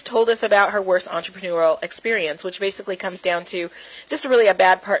also just told us about her worst entrepreneurial experience, which basically comes down to just really a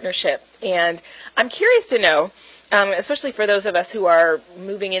bad partnership. And I'm curious to know, especially for those of us who are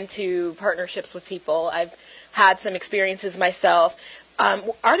moving into partnerships with people, I've had some experiences myself. Is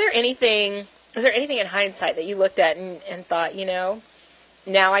there anything in hindsight that you looked at and thought,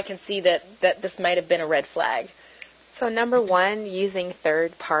 now I can see that this might have been a red flag? So number one, using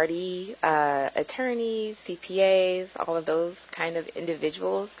third-party attorneys, CPAs, all of those kind of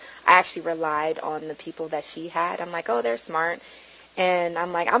individuals. I actually relied on the people that she had. I'm like, oh, they're smart. And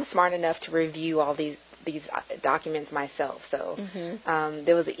I'm like, I'm smart enough to review all these documents myself. So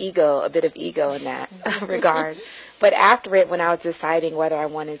there was a bit of ego in that regard. But after it, when I was deciding whether I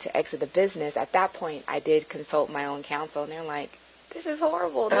wanted to exit the business, at that point, I did consult my own counsel. And they're like, this is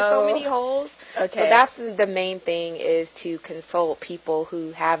horrible. There's so many holes. Okay. So that's the main thing, is to consult people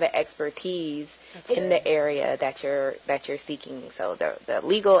who have an expertise in the area that you're seeking. So the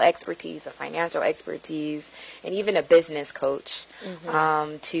legal expertise, the financial expertise, and even a business coach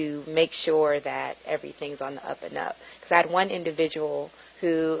to make sure that everything's on the up and up. Because I had one individual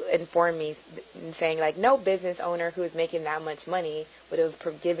who informed me, saying like, no business owner who is making that much money would have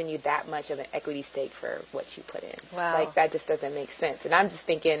given you that much of an equity stake for what you put in. Wow. Like, that just doesn't make sense. And I'm just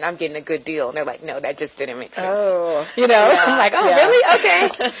thinking, I'm getting a good deal. And they're like, no, that just didn't make sense. Oh. I'm like, oh, really?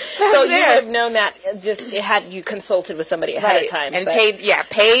 Okay. So you would have known that just had you consulted with somebody ahead of time. And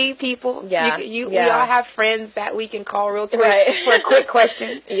pay people. Yeah. We all have friends that we can call real quick for a quick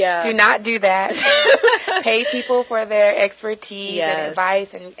question. Do not do that. Pay people for their expertise and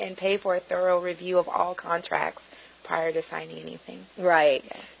advice, and pay for a thorough review of all contracts prior to signing anything. Right.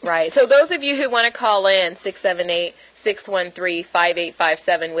 So those of you who want to call in,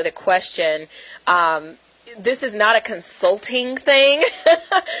 678-613-5857 with a question, this is not a consulting thing.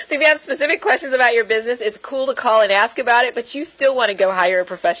 So if you have specific questions about your business, it's cool to call and ask about it, but you still want to go hire a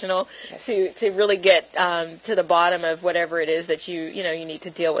professional to really get to the bottom of whatever it is that you need to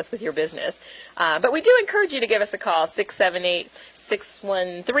deal with your business. But we do encourage you to give us a call,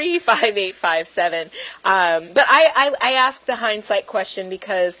 678-613-5857. But I ask the hindsight question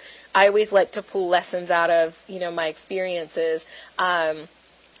because I always like to pull lessons out of my experiences.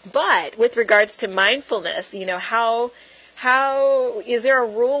 But with regards to mindfulness, how is there a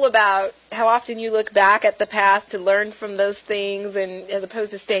rule about how often you look back at the past to learn from those things, and as opposed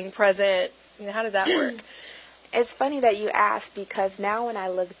to staying present? How does that work? It's funny that you ask, because now when I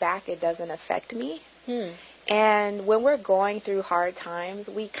look back, it doesn't affect me. And when we're going through hard times,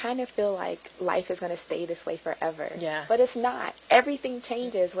 we kind of feel like life is going to stay this way forever. Yeah. But it's not. Everything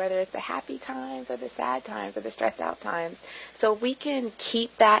changes, whether it's the happy times or the sad times or the stressed out times. So we can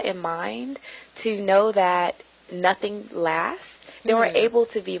keep that in mind to know that nothing lasts. Then we're able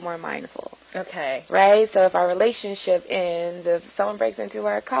to be more mindful. Okay. Right? So if our relationship ends, if someone breaks into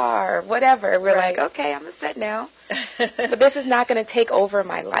our car, or whatever, we're like, okay, I'm upset now. But this is not going to take over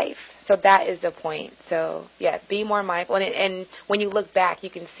my life. So that is the point. So, be more mindful. And when you look back,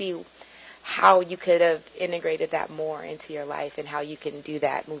 you can see how you could have integrated that more into your life and how you can do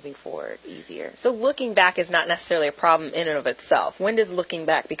that moving forward easier. So looking back is not necessarily a problem in and of itself. When does looking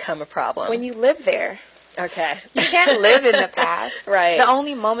back become a problem? When you live there. Okay. You can't live in the past. Right. The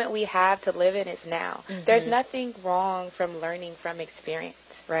only moment we have to live in is now. There's nothing wrong from learning from experience,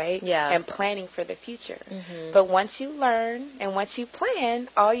 right? Yeah. And planning for the future. But once you learn and once you plan,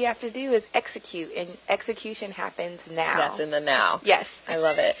 all you have to do is execute, and execution happens now. That's in the now. Yes. I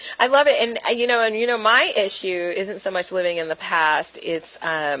love it. And my issue isn't so much living in the past, it's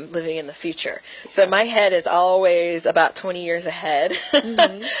living in the future. So my head is always about 20 years ahead.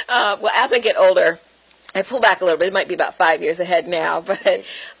 Well, as I get older, I pull back a little bit. It might be about 5 years ahead now, but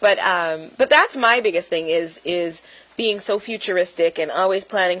that's my biggest thing is being so futuristic and always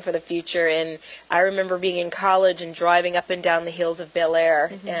planning for the future. And I remember being in college and driving up and down the hills of Bel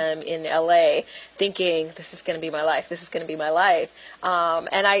Air in LA, thinking this is going to be my life. This is going to be my life.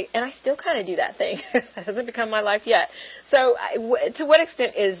 And I still kind of do that thing. It hasn't become my life yet. So to what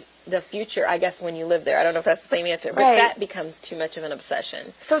extent is the future, I guess, when you live there? I don't know if that's the same answer, but that becomes too much of an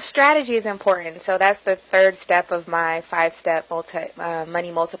obsession. So strategy is important. So that's the third step of my 5-step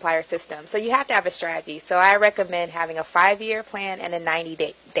money multiplier system. So you have to have a strategy. So I recommend having a 5-year plan and a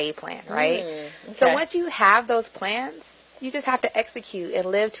 90-day plan, right? So once you have those plans, You just have to execute and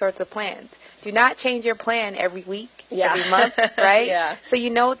live towards the plans. Do not change your plan every week, every month, right? Yeah. So you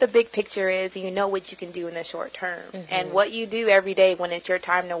know what the big picture is, and you know what you can do in the short term. And what you do every day when it's your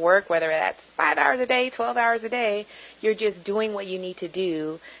time to work, whether that's 5 hours a day, 12 hours a day, you're just doing what you need to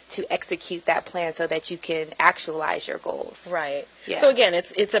do to execute that plan so that you can actualize your goals. Right. Yeah. So again,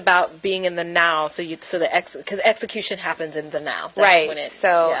 it's about being in the now. Because execution happens in the now. That's Right. When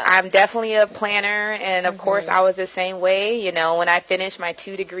I'm definitely a planner, and of course I was the same way. You know, when I finished my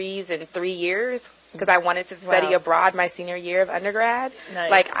 2 degrees in 3 years, because I wanted to study abroad my senior year of undergrad.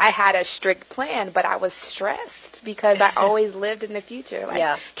 Nice. Like, I had a strict plan, but I was stressed because I always lived in the future.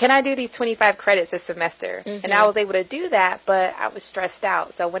 Like, can I do these 25 credits this semester? And I was able to do that, but I was stressed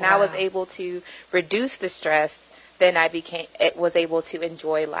out. So when I was able to reduce the stress, then I was able to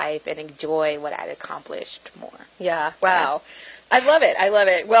enjoy life and enjoy what I'd accomplished more. Yeah. Wow. I love it. I love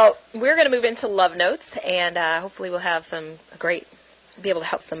it. Well, we're going to move into love notes, and hopefully we'll have be able to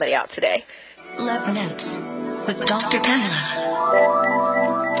help somebody out today. Love Notes with Dr. Pamela.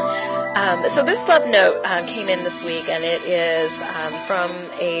 So this love note came in this week, and it is from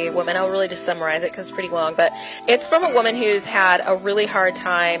a woman. I'll really just summarize it because it's pretty long, but it's from a woman who's had a really hard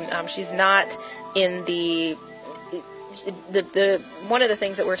time. She's not in the one of the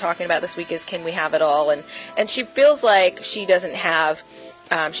things that we're talking about this week is, can we have it all? And she feels like she doesn't have.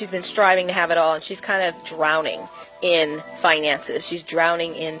 She's been striving to have it all, and she's kind of drowning in finances. She's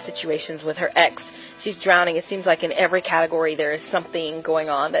drowning in situations with her ex. She's drowning. It seems like in every category there is something going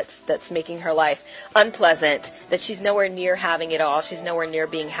on that's making her life unpleasant, that she's nowhere near having it all. She's nowhere near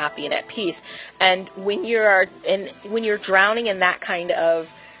being happy and at peace. And when you're drowning in that kind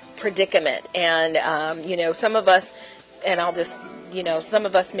of predicament, and some of us, and I'll just, some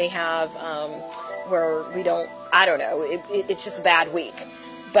of us may have where we don't, I don't know, it's just a bad week.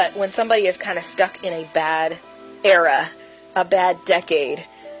 But when somebody is kind of stuck in a bad era, a bad decade,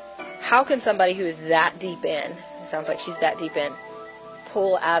 how can somebody who is that deep in, it sounds like she's that deep in,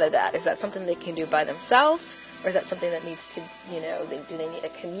 pull out of that? Is that something they can do by themselves? Or is that something that needs to, do they need a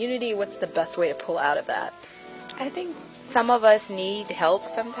community? What's the best way to pull out of that? I think some of us need help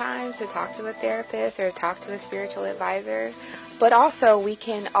sometimes to talk to a therapist or talk to a spiritual advisor. But also we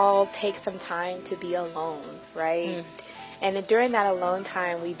can all take some time to be alone, right? And during that alone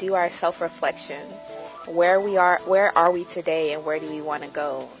time, we do our self-reflection. Where are we today, and where do we want to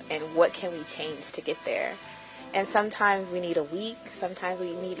go, and what can we change to get there? And sometimes we need a week, sometimes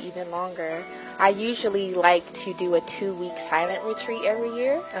we need even longer. I usually like to do a 2-week silent retreat every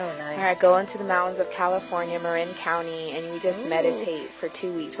year. Oh, nice. Where I go into the mountains of California, Marin County, and we just meditate for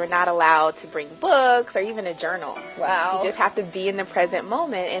 2 weeks. We're not allowed to bring books or even a journal. Wow. You just have to be in the present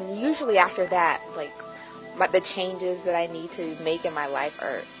moment, and usually after that, the changes that I need to make in my life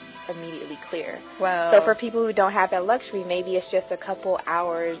are immediately clear. Wow. So for people who don't have that luxury, maybe it's just a couple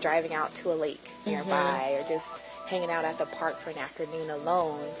hours driving out to a lake nearby, or just hanging out at the park for an afternoon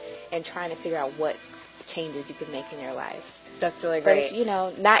alone and trying to figure out what changes you can make in your life. That's really great.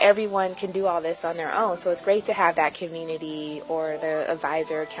 But not everyone can do all this on their own, so it's great to have that community or the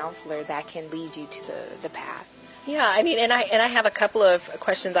advisor or counselor that can lead you to the path. Yeah, I mean, and I have a couple of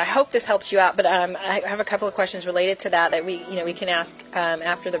questions. I hope this helps you out, but I have a couple of questions related to that we can ask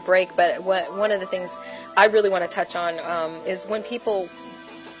after the break. But one of the things I really want to touch on is when people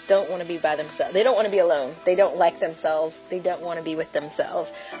don't want to be by themselves. They don't want to be alone. They don't like themselves. They don't want to be with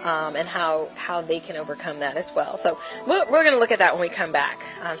themselves, and how they can overcome that as well. So we're going to look at that when we come back.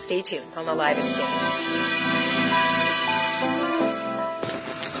 Stay tuned on the Live Exchange.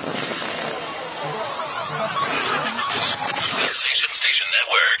 Station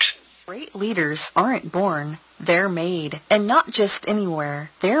Network. Great leaders aren't born, they're made. And not just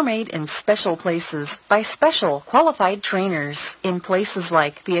anywhere. They're made in special places by special qualified trainers in places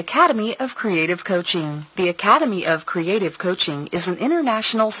like the Academy of Creative Coaching. The Academy of Creative Coaching is an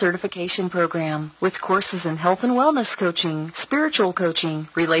international certification program with courses in health and wellness coaching, spiritual coaching,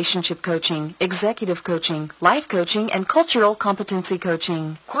 relationship coaching, executive coaching, life coaching, and cultural competency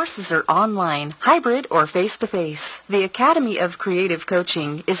coaching. Courses are online, hybrid, or face-to-face. The Academy of Creative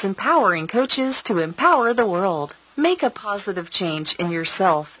Coaching is empowering coaches to empower the world. Make a positive change in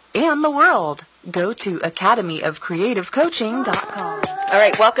yourself and the world. Go to academyofcreativecoaching.com. All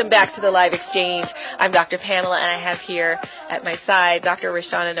right, welcome back to the Live Exchange. I'm Dr. Pamela, and I have here at my side Dr.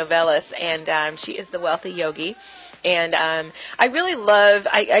 Roshawnna Novellus, and she is the Wealthy Yogi. And I really love,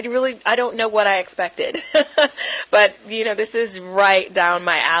 I don't know what I expected, but, this is right down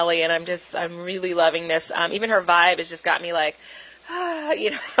my alley, and I'm really loving this. Even her vibe has just got me like,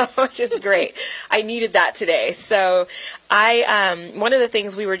 which is great. I needed that today. So one of the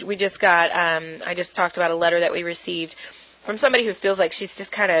things I just talked about a letter that we received from somebody who feels like she's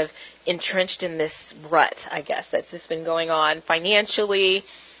just kind of entrenched in this rut, I guess, that's just been going on financially,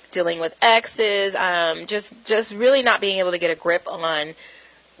 dealing with exes, just really not being able to get a grip on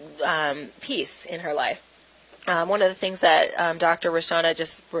peace in her life. One of the things that Dr. Roshawnna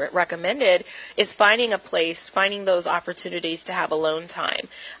just recommended is finding a place, finding those opportunities to have alone time.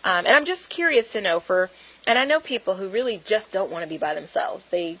 And I'm just curious to know and I know people who really just don't want to be by themselves.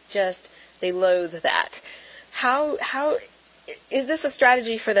 They loathe that. How is this a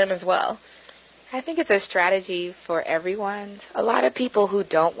strategy for them as well? I think it's a strategy for everyone. A lot of people who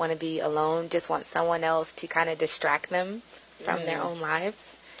don't want to be alone just want someone else to kind of distract them from their own lives.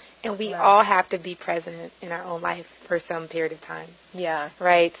 And we all have to be present in our own life for some period of time. Yeah.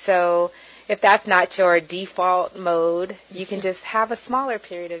 Right? So if that's not your default mode, you can just have a smaller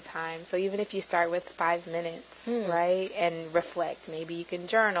period of time. So even if you start with 5 minutes, right, and reflect, maybe you can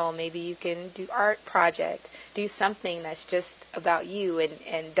journal, maybe you can do art project, do something that's just about you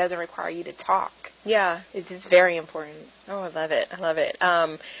and doesn't require you to talk. Yeah. It's just very important. Oh, I love it. I love it.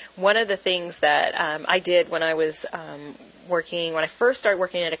 One of the things that I did when I was when I first started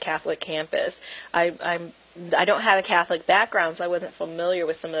working at a Catholic campus, I don't have a Catholic background, so I wasn't familiar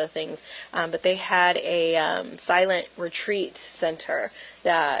with some of the things, but they had a silent retreat center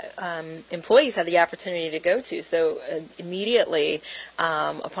that employees had the opportunity to go to. So immediately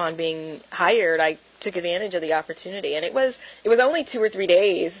upon being hired, I took advantage of the opportunity, and it was only 2 or 3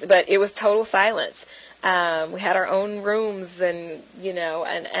 days, but it was total silence. We had our own rooms, and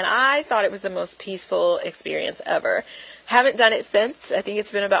I thought it was the most peaceful experience ever. Haven't done it since. I think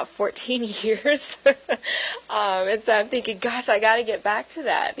it's been about 14 years. And so I'm thinking, gosh, I got to get back to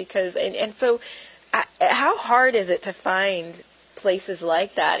that because, and so how hard is it to find places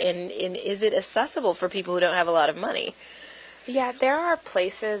like that? And is it accessible for people who don't have a lot of money? Yeah, there are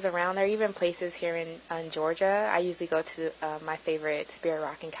places around there, even places here in Georgia. I usually go to my favorite Spirit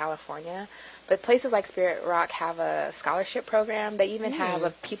Rock in California. But places like Spirit Rock have a scholarship program. They even have a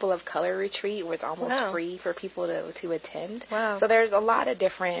People of Color retreat where it's almost free for people to attend. Wow. So there's a lot of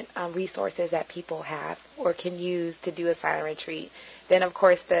different resources that people have or can use to do a silent retreat. Then, of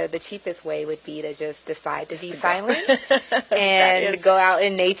course, the cheapest way would be to just decide to be silent and go out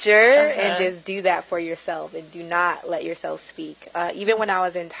in nature and just do that for yourself and do not let yourself speak. Even when I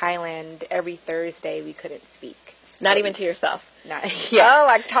was in Thailand, every Thursday we couldn't speak. Not even to yourself? Not, Oh,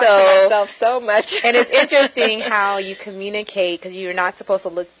 I talk to myself so much. And it's interesting how you communicate because you're not supposed to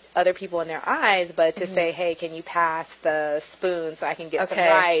look other people in their eyes, but to say, hey, can you pass the spoon so I can get some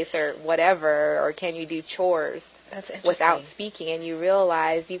rice or whatever, or can you do chores without speaking? And you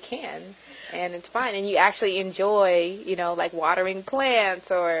realize you can, and it's fine, and you actually enjoy, like watering plants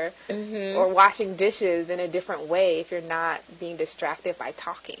or washing dishes in a different way if you're not being distracted by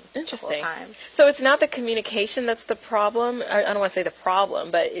talking. Interesting. So it's not the communication that's the problem. I don't want to say the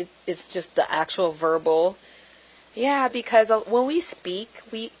problem, but it's just the actual verbal. Yeah, because when we speak,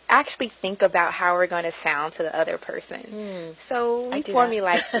 we actually think about how we're going to sound to the other person. So we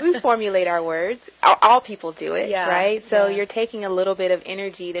formulate our words. All people do it, right? So you're taking a little bit of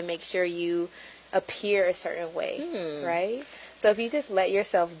energy to make sure you appear a certain way, right? So if you just let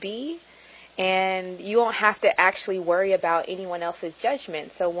yourself be, and you don't have to actually worry about anyone else's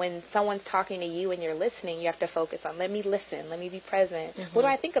judgment. So when someone's talking to you and you're listening, you have to focus on, let me listen, let me be present. What do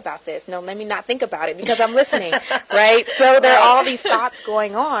I think about this? No, let me not think about it because I'm listening, right? So there are all these thoughts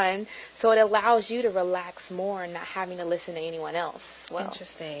going on. So it allows you to relax more and not having to listen to anyone else. Well,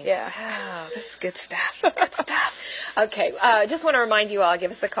 interesting. Yeah. Wow, this is good stuff. This is good stuff. Okay, just want to remind you all,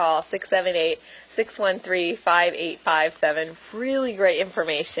 give us a call, 678-613-5857. Really great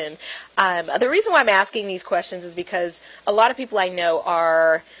information. The reason why I'm asking these questions is because a lot of people I know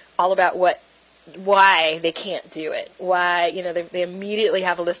are all about why they can't do it. Why, they immediately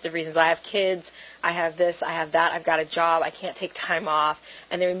have a list of reasons. I have kids, I have this, I have that, I've got a job, I can't take time off,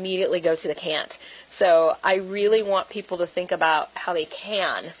 and they immediately go to the can't. So I really want people to think about how they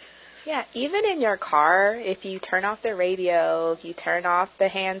can. Yeah, even in your car, if you turn off the radio, if you turn off the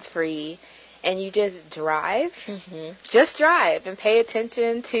hands-free, and you just drive, just drive and pay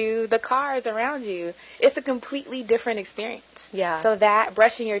attention to the cars around you, it's a completely different experience. Yeah. So that,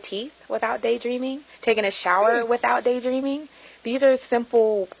 brushing your teeth without daydreaming, taking a shower without daydreaming, these are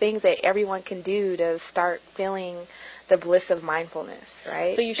simple things that everyone can do to start feeling the bliss of mindfulness,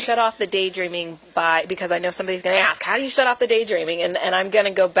 right? So you shut off the daydreaming because I know somebody's going to ask, how do you shut off the daydreaming? And I'm going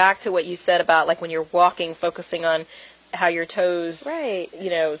to go back to what you said about like when you're walking, focusing on how your toes, right?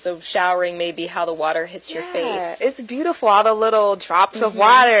 So showering, maybe how the water hits your face. It's beautiful, all the little drops of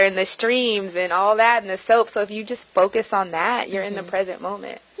water and the streams and all that and the soap. So if you just focus on that, you're in the present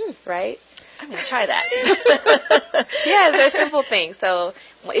moment, right? I'm going to try that. Yeah, they're simple things. So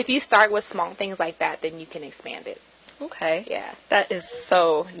if you start with small things like that, then you can expand it. Okay. Yeah. That is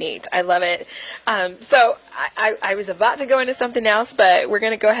so neat. I love it. So I was about to go into something else, but we're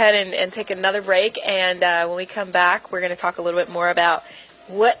going to go ahead and take another break. And when we come back, we're going to talk a little bit more about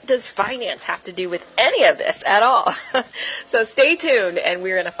what does finance have to do with any of this at all. So stay tuned, and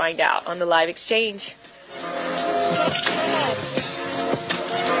we're going to find out on the Live Exchange.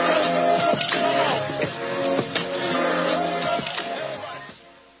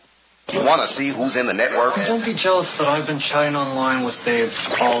 You want to see who's in the network? Don't be jealous that I've been chatting online with babes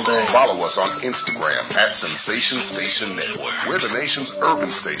all day. Follow us on Instagram at Sensation Station Network. We're the nation's urban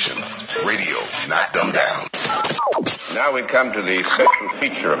station. Radio, not dumbed down. Now we come to the special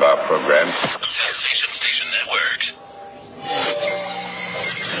feature of our program. Sensation Station Network.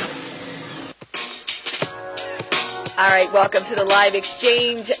 All right, welcome to the Live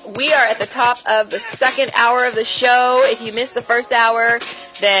Exchange. We are at the top of the second hour of the show. If you missed the first hour,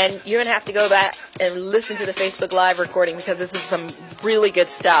 then you're going to have to go back and listen to the Facebook Live recording because this is some really good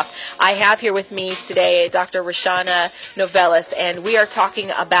stuff. I have here with me today Dr. Roshawnna Novellus, and we are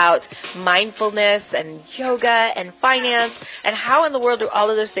talking about mindfulness and yoga and finance and how in the world do all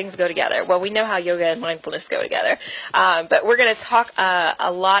of those things go together. Well, we know how yoga and mindfulness go together, but we're going to talk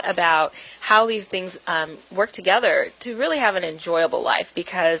a lot about how these things work together to really have an enjoyable life,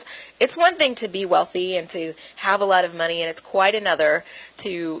 because it's one thing to be wealthy and to have a lot of money, and it's quite another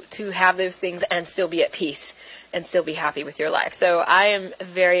to have those things and still be at peace and still be happy with your life. So I am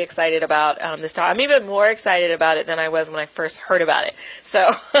very excited about this talk. I'm even more excited about it than I was when I first heard about it.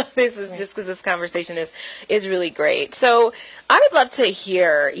 So this is just because this conversation is really great. So I would love to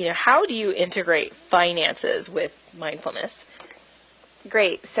hear, how do you integrate finances with mindfulness?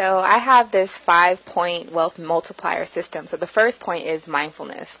 Great. So I have this 5-point wealth multiplier system. So the first point is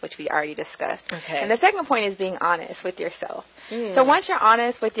mindfulness, which we already discussed. Okay. And the second point is being honest with yourself. So once you're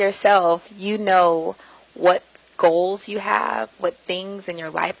honest with yourself, you know what goals you have, what things in your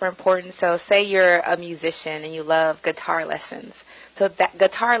life are important. So say you're a musician and you love guitar lessons. So that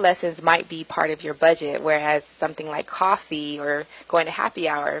guitar lessons might be part of your budget, whereas something like coffee or going to happy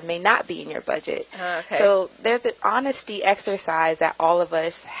hour may not be in your budget. Okay. So there's an honesty exercise that all of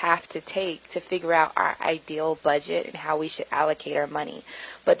us have to take to figure out our ideal budget and how we should allocate our money.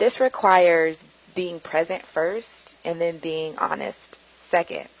 But this requires being present first and then being honest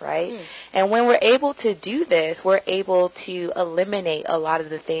second, right? And when we're able to do this, we're able to eliminate a lot of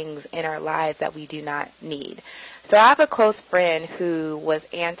the things in our lives that we do not need. So I have a close friend who was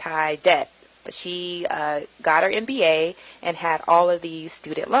anti-debt, but she got her MBA and had all of these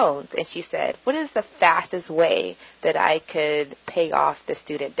student loans. And she said, what is the fastest way that I could pay off the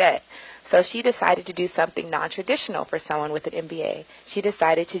student debt? So she decided to do something non-traditional for someone with an MBA. She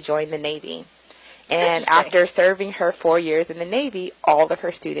decided to join the Navy. And after serving her 4 years in the Navy, all of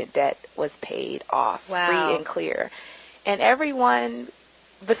her student debt was paid off, free and clear. And everyone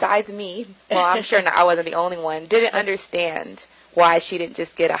besides me, well, I'm sure I wasn't the only one, didn't understand why she didn't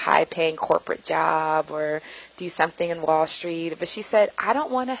just get a high-paying corporate job or do something in Wall Street. But she said, I don't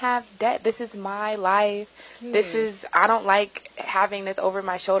want to have debt. This is my life. I don't like having this over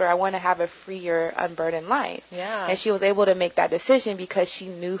my shoulder. I want to have a freer, unburdened life. Yeah. And she was able to make that decision because she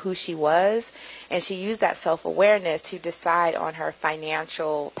knew who she was, and she used that self-awareness to decide on her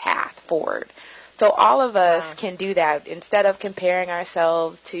financial path forward. So all of us can do that instead of comparing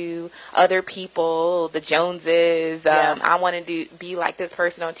ourselves to other people, the Joneses. I want to be like this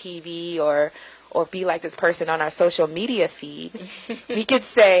person on TV or be like this person on our social media feed. We could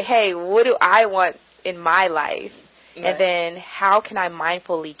say, hey, what do I want in my life? Right. And then how can I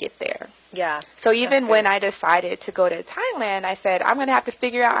mindfully get there? Yeah. So even when I decided to go to Thailand, I said, I'm going to have to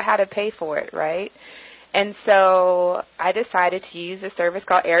figure out how to pay for it, right? And so I decided to use a service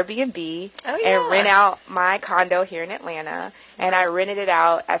called Airbnb and rent out my condo here in Atlanta. And I rented it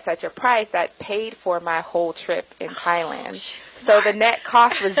out at such a price that paid for my whole trip in Thailand. So the net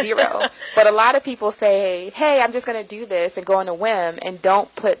cost was zero. But a lot of people say, hey, I'm just going to do this and go on a whim and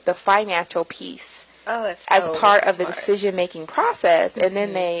don't put the financial piece as part of the decision-making process. And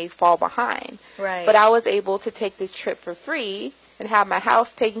then they fall behind. Right. But I was able to take this trip for free and have my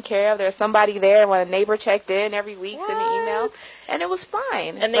house taken care of. There's somebody there when a neighbor checked in every week, sent me emails, and it was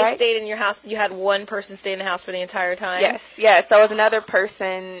fine. And they stayed in your house. You had one person stay in the house for the entire time? Yes. So it was another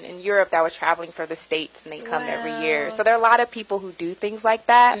person in Europe that was traveling for the States, and they come every year. So there are a lot of people who do things like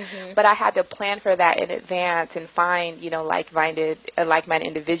that, but I had to plan for that in advance and find, a like-minded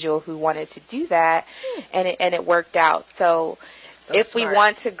individual who wanted to do that, and it worked out. So if we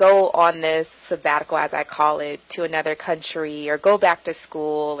want to go on this sabbatical, as I call it, to another country or go back to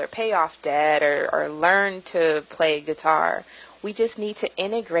school or pay off debt or learn to play guitar, we just need to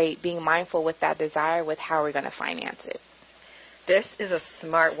integrate being mindful with that desire with how we're going to finance it. This is a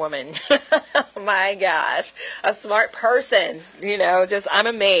smart woman. My gosh. A smart person. You know, just I'm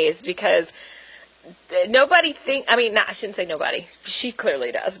amazed because nobody I shouldn't say nobody. She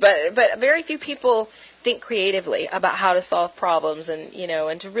clearly does. But very few people think creatively about how to solve problems and, you know,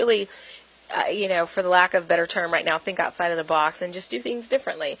 and to really, for the lack of a better term right now, think outside of the box and just do things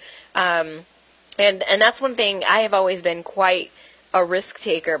differently. And that's one thing. I have always been quite a risk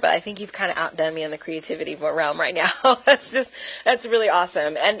taker, but I think you've kind of outdone me in the creativity realm right now. That's really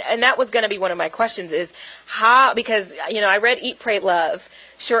awesome. And that was going to be one of my questions is how, because, I read Eat, Pray, Love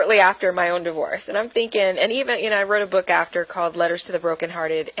shortly after my own divorce. And I'm thinking, and even, I wrote a book after called Letters to the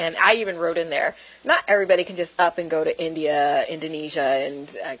Brokenhearted. And I even wrote in there, not everybody can just up and go to India, Indonesia,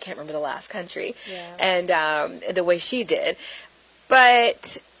 and I can't remember the last country. Yeah. And the way she did.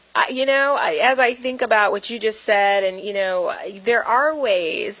 But as I think about what you just said, and, there are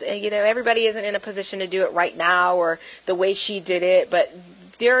ways, everybody isn't in a position to do it right now or the way she did it, but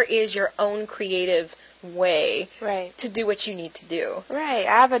there is your own creative way to do what you need to do. Right.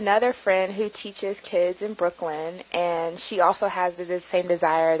 I have another friend who teaches kids in Brooklyn, and she also has the same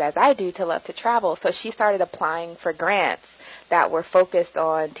desire as I do to love to travel. So she started applying for grants that were focused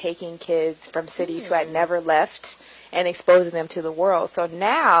on taking kids from cities who had never left and exposing them to the world. So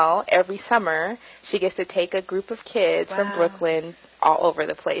now, every summer, she gets to take a group of kids from Brooklyn all over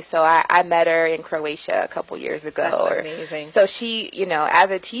the place. So I met her in Croatia a couple years ago. That's amazing. So she,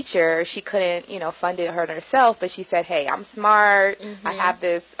 as a teacher, she couldn't, fund it herself, but she said, hey, I'm smart. I have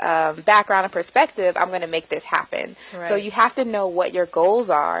this background and perspective. I'm going to make this happen. Right. So you have to know what your goals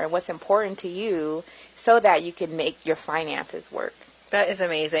are and what's important to you so that you can make your finances work. That is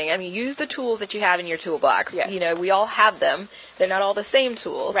amazing. I mean, use the tools that you have in your toolbox. Yes. We all have them. They're not all the same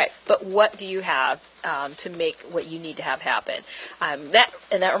tools. Right. But what do you have to make what you need to have happen?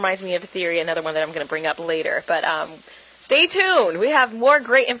 That reminds me of a theory, another one that I'm going to bring up later. But stay tuned. We have more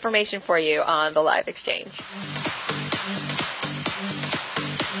great information for you on the Live Exchange.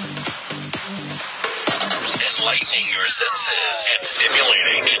 Enlightening your senses and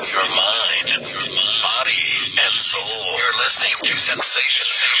stimulating your mind, body, and soul. You're listening to Sensation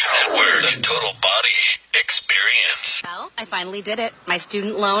Station Network, the total body experience. Well, I finally did it. My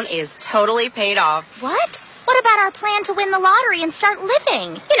student loan is totally paid off. What? What about our plan to win the lottery and start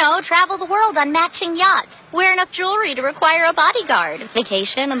living? Travel the world on matching yachts, wear enough jewelry to require a bodyguard,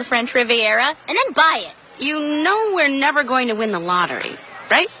 vacation on the French Riviera, and then buy it. You know we're never going to win the lottery,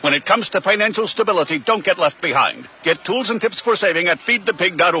 right? When it comes to financial stability, don't get left behind. Get tools and tips for saving at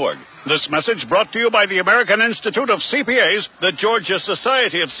feedthepig.org. This message brought to you by the American Institute of CPAs, the Georgia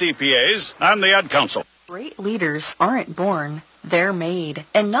Society of CPAs, and the Ad Council. Great leaders aren't born. They're made,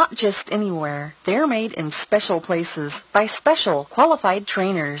 and not just anywhere. They're made in special places by special qualified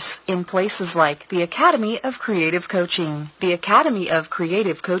trainers in places like the Academy of Creative Coaching. The Academy of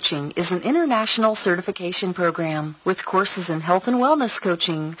Creative Coaching is an international certification program with courses in health and wellness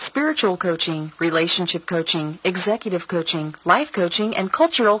coaching, spiritual coaching, relationship coaching, executive coaching, life coaching, and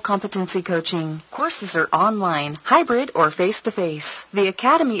cultural competency coaching. Courses are online, hybrid, or face-to-face. The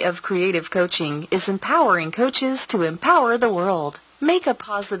Academy of Creative Coaching is empowering coaches to empower the world. Make a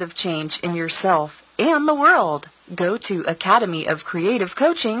positive change in yourself and the world. Go to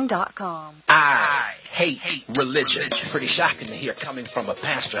academyofcreativecoaching.com. I hate religion. Pretty shocking to hear coming from a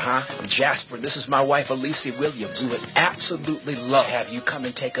pastor, huh? I'm Jasper. This is my wife, Alicia Williams, who would absolutely love to have you come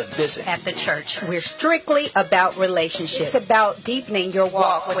and take a visit. At the church, we're strictly about relationships. It's about deepening your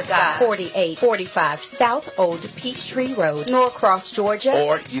walk with God. 4845 South Old Peachtree Road, Norcross, Georgia.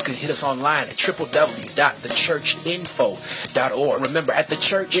 Or you can hit us online at www.thechurchinfo.org. Remember, at the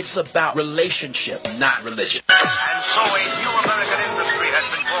church, it's about relationship, not religion. And so a new American industry has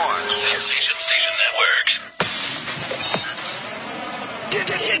been born. Sensation Station Network. Get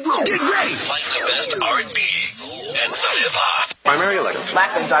ready. Like the best R&B and some hip-hop. Primary elections.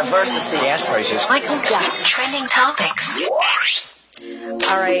 Lack of diversity. Gas prices. Michael Jackson. Trending topics.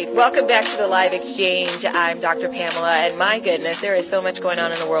 All right, welcome back to the Live Exchange. I'm Dr. Pamela, and my goodness, there is so much going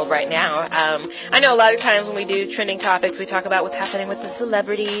on in the world right now. I know a lot of times when we do trending topics, we talk about what's happening with the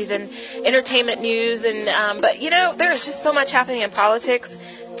celebrities and entertainment news, and but there's just so much happening in politics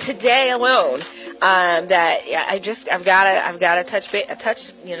today alone. That I've got to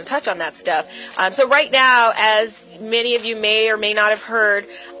touch on that stuff. So right now, as many of you may or may not have heard,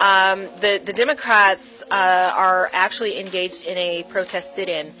 the Democrats are actually engaged in a protest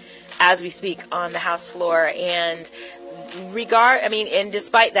sit-in as we speak on the House floor, and and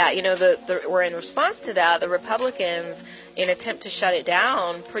despite that, or in response to that, the Republicans, in attempt to shut it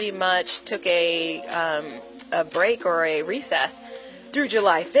down, pretty much took a break or a recess through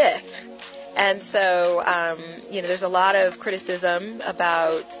July 5th. And so, there's a lot of criticism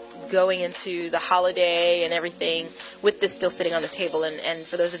about going into the holiday and everything with this still sitting on the table. And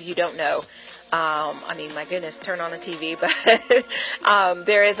for those of you who don't know, my goodness, turn on the TV, but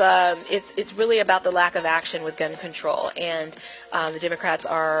it's really about the lack of action with gun control, and the Democrats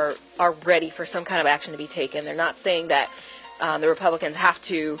are ready for some kind of action to be taken. They're not saying that the Republicans have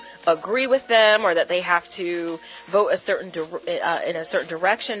to agree with them or that they have to vote in a certain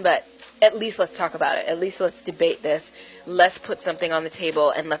direction, but at least let's talk about it. At least let's debate this. Let's put something on the table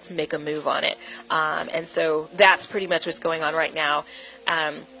and let's make a move on it. And so that's pretty much what's going on right now.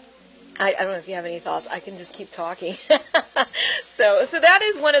 I don't know if you have any thoughts. I can just keep talking. So that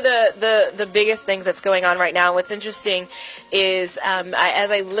is one of the biggest things that's going on right now. What's interesting is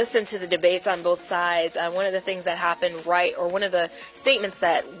as I listen to the debates on both sides, one of the things that happened one of the statements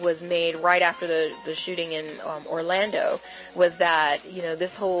that was made right after the shooting in Orlando was that,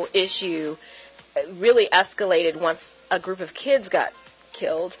 this whole issue really escalated once a group of kids got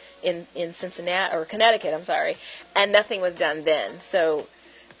killed in Cincinnati, or Connecticut, I'm sorry, and nothing was done then. So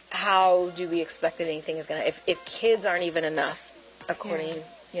how do we expect that anything is going to, if kids aren't even enough, according,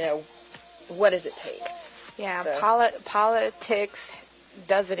 what does it take? Yeah, so. Politics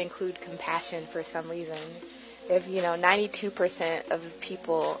doesn't include compassion for some reason. If, 92% of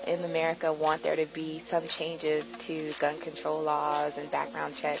people in America want there to be some changes to gun control laws and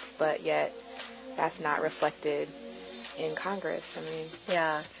background checks, but yet that's not reflected in Congress.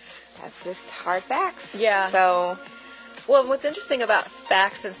 Yeah. That's just hard facts. Yeah. So... Well, what's interesting about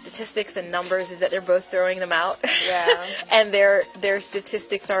facts and statistics and numbers is that they're both throwing them out. Yeah. And their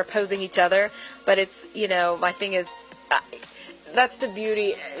statistics are opposing each other. But it's, my thing is, that's the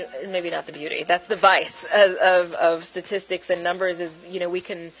beauty, maybe not the beauty, that's the vice of statistics and numbers is, we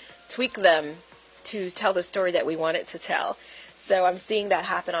can tweak them to tell the story that we want it to tell. So I'm seeing that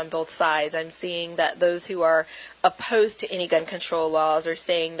happen on both sides. I'm seeing that those who are opposed to any gun control laws are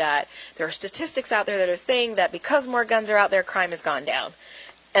saying that there are statistics out there that are saying that because more guns are out there, crime has gone down.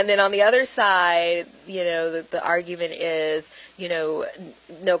 And then on the other side, the argument is,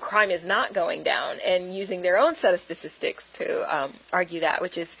 no, crime is not going down, and using their own set of statistics to argue that,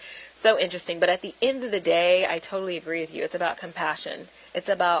 which is so interesting. But at the end of the day, I totally agree with you. It's about compassion. It's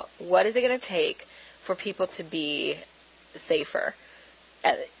about what is it going to take for people to be safer.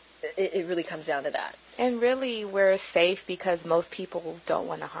 It really comes down to that. And really, we're safe because most people don't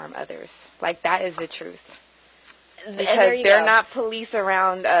want to harm others. Like, that is the truth. Because they're not police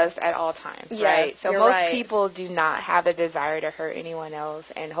around us at all times, yes, right? So most right. people do not have a desire to hurt anyone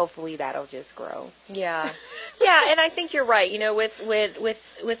else, and hopefully that'll just grow. Yeah. Yeah, and I think you're right.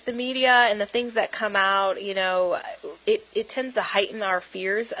 With the media and the things that come out, it tends to heighten our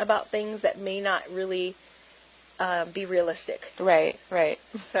fears about things that may not really be realistic. Right.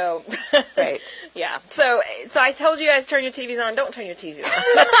 So, right. Yeah. So I told you guys turn your TVs on. Don't turn your TV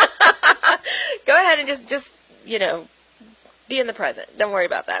on. Go ahead and just be in the present. Don't worry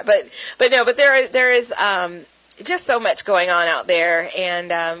about that. But there is just so much going on out there.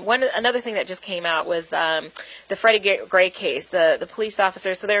 And another thing that just came out was the Freddie Gray case. The police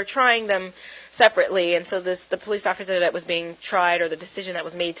officer. So they're trying them separately, and so the police officer that was being tried, or the decision that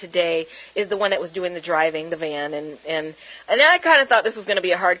was made today, is the one that was doing the driving the van, and I kind of thought this was going to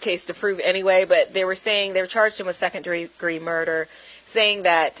be a hard case to prove anyway, but they were charged him with second-degree murder, saying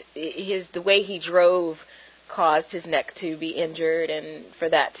that the way he drove caused his neck to be injured, and for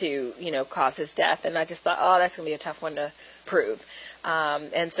that to cause his death. And I just thought, oh, that's going to be a tough one to prove.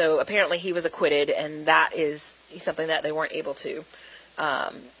 And so apparently he was acquitted, and that is something that they weren't able to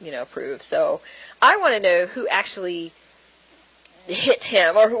prove. So I want to know who actually hit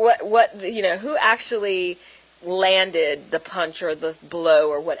him, or who actually landed the punch or the blow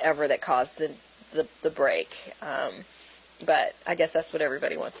or whatever that caused the break. But I guess that's what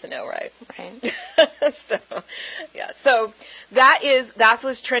everybody wants to know, right? Right. So that's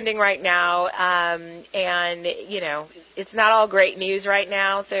what's trending right now. And it's not all great news right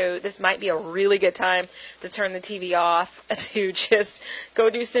now. So this might be a really good time to turn the TV off, to just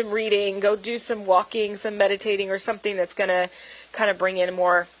go do some reading, go do some walking, some meditating, or something that's going to kind of bring in a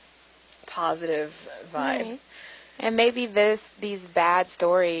more positive vibe. Right. And maybe these bad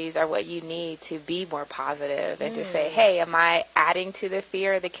stories are what you need to be more positive and to say, hey, am I adding to the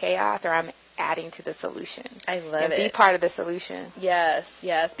fear, the chaos, or I'm adding to the solution? I love it. Be part of the solution. Yes.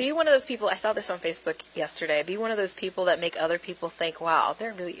 Be one of those people. I saw this on Facebook yesterday. Be one of those people that make other people think, wow,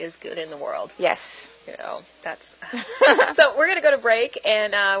 there really is good in the world. Yes. That's... So we're going to go to break,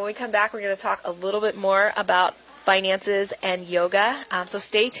 and when we come back, we're going to talk a little bit more about finances and yoga. So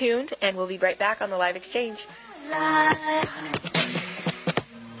stay tuned, and we'll be right back on the Live Exchange.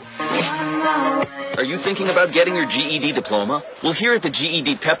 Are you thinking about getting your GED diploma? Well, here at the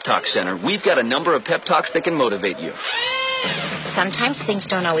GED Pep Talk Center, we've got a number of pep talks that can motivate you. Sometimes things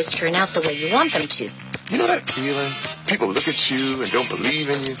don't always turn out the way you want them to. You know that feeling? People look at you and don't believe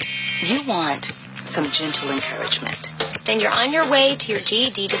in you. You want some gentle encouragement. Then you're on your way to your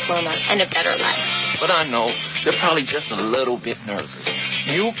GED diploma and a better life. But I know they're probably just a little bit nervous.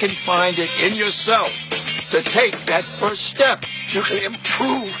 You can find it in yourself to take that first step. You can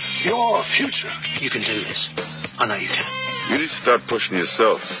improve your future. You can do this. I know you can. You need to start pushing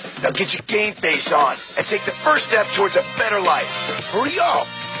yourself. Now get your game face on and take the first step towards a better life. Hurry up.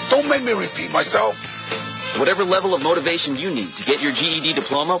 Don't make me repeat myself. Whatever level of motivation you need to get your GED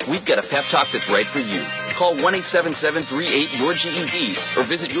diploma, we've got a pep talk that's right for you. Call 1-877-38-YOUR-GED or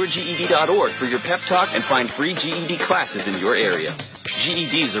visit yourged.org for your pep talk and find free GED classes in your area.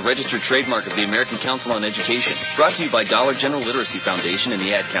 GED is a registered trademark of the American Council on Education. Brought to you by Dollar General Literacy Foundation and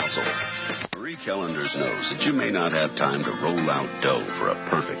the Ad Council. Marie Callender's knows that you may not have time to roll out dough for a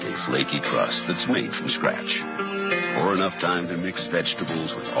perfectly flaky crust that's made from scratch. Or enough time to mix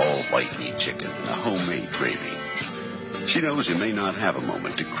vegetables with all white meat chicken and a homemade gravy. She knows you may not have a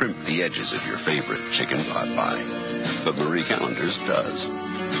moment to crimp the edges of your favorite chicken pot pie. But Marie Callender's does.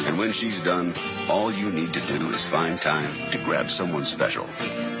 And when she's done, all you need to do is find time to grab someone special.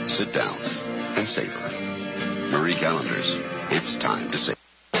 Sit down and savor. Marie Callender's, it's time to savor.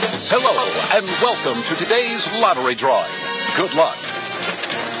 Hello, and welcome to today's lottery drawing. Good luck.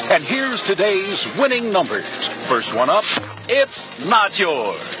 And here's today's winning numbers. First one up, it's not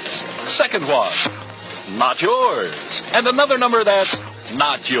yours. Second one, not yours. And another number that's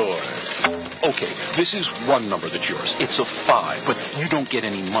not yours. Okay, this is one number that's yours. It's a 5, but you don't get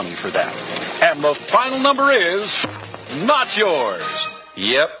any money for that. And the final number is not yours.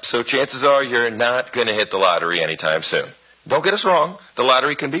 Yep, so chances are you're not going to hit the lottery anytime soon. Don't get us wrong, the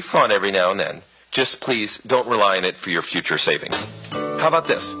lottery can be fun every now and then. Just please don't rely on it for your future savings. How about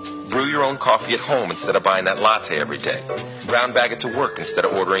this? Brew your own coffee at home instead of buying that latte every day. Brown bag it to work instead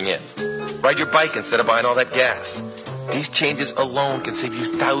of ordering in. Ride your bike instead of buying all that gas. These changes alone can save you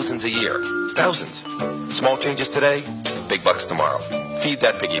thousands a year. Thousands. Small changes today, big bucks tomorrow. Feed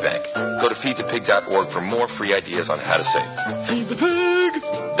that piggy bank. Go to feedthepig.org for more free ideas on how to save.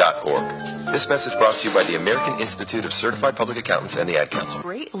 Feedthepig.org. This message brought to you by the American Institute of Certified Public Accountants and the Ad Council.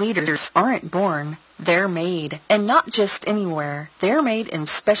 Great leaders aren't born. They're made. And not just anywhere. They're made in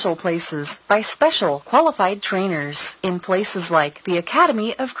special places by special qualified trainers in places like the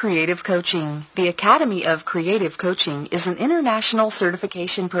Academy of Creative Coaching. The Academy of Creative Coaching is an international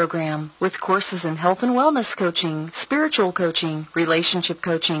certification program with courses in health and wellness coaching, spiritual coaching, relationship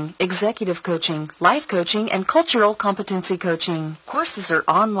coaching, executive coaching, life coaching, and cultural competency coaching. Courses are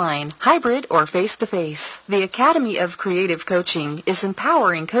online, hybrid, or face-to-face. The Academy of Creative Coaching is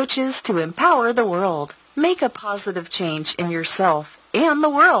empowering coaches to empower the world. Make a positive change in yourself and the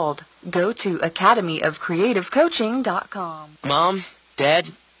world. Go to academyofcreativecoaching.com. Mom,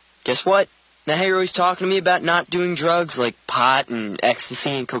 Dad, guess what? Now you're always talking to me about not doing drugs like pot and ecstasy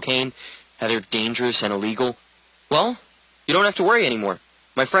and cocaine, how they're dangerous and illegal. Well, you don't have to worry anymore.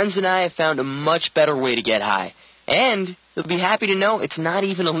 My friends and I have found a much better way to get high. And you'll be happy to know it's not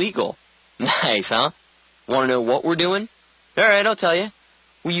even illegal. Nice, huh? Want to know what we're doing? All right, I'll tell you.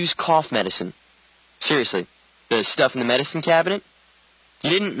 We use cough medicine. Seriously, the stuff in the medicine cabinet? You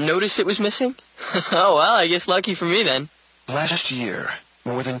didn't notice it was missing? Oh, well, I guess lucky for me then. Last year,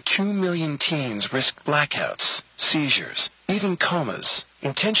 more than 2 million teens risked blackouts, seizures, even comas,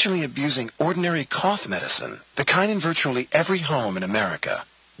 intentionally abusing ordinary cough medicine, the kind in virtually every home in America.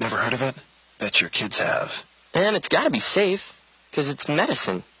 Never heard of it? Bet your kids have. And it's got to be safe, because it's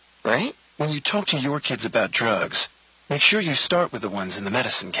medicine, right? When you talk to your kids about drugs, make sure you start with the ones in the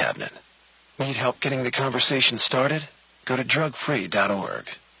medicine cabinet. Need help getting the conversation started? Go to drugfree.org.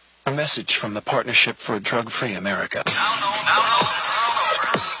 A message from the Partnership for a Drug-Free America. Well,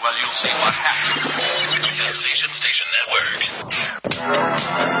 you'll see what happens. Sensation Station Network.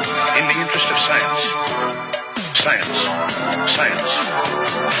 In the interest of science.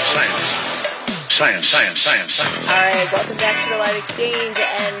 All right, welcome back to the Live Exchange,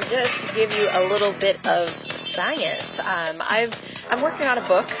 and just to give you a little bit of science, I'm working on a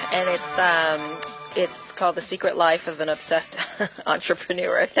book, and it's called The Secret Life of an Obsessed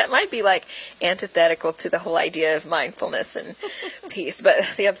Entrepreneur. That might be like antithetical to the whole idea of mindfulness, piece, but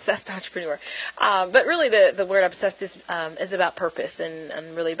the obsessed entrepreneur. But really the word obsessed is about purpose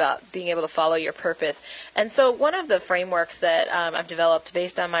and really about being able to follow your purpose. And so one of the frameworks that I've developed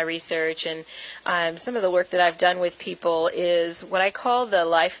based on my research and some of the work that I've done with people is what I call the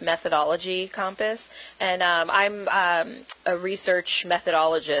life methodology compass. And I'm a research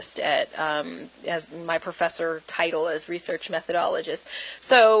methodologist as my professor title is research methodologist.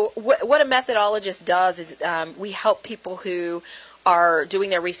 So what a methodologist does is we help people who are doing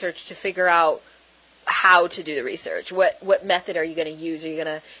their research to figure out how to do the research. What method are you going to use? Are you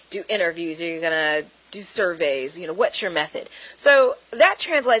going to do interviews? Are you going to do surveys? What's your method? So that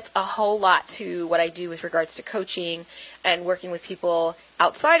translates a whole lot to what I do with regards to coaching and working with people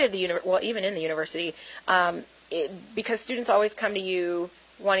outside of the university, well, even in the university, because students always come to you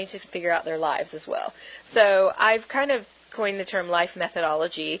wanting to figure out their lives as well. So I've kind of coined the term life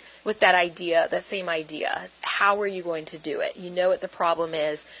methodology with that idea, that same idea. How are you going to do it? You know what the problem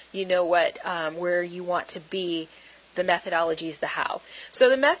is. You know what where you want to be. The methodology is the how. So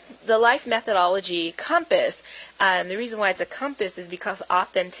the life methodology compass, the reason why it's a compass is because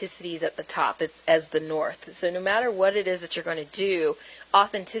authenticity is at the top. It's as the north. So no matter what it is that you're going to do,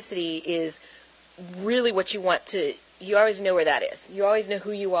 authenticity is really what you want to, you always know where that is. You always know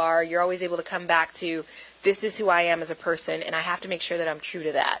who you are. You're always able to come back to, this is who I am as a person, and I have to make sure that I'm true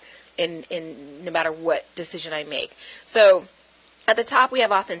to that in no matter what decision I make. So at the top we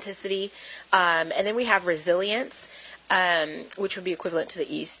have authenticity, and then we have resilience, which would be equivalent to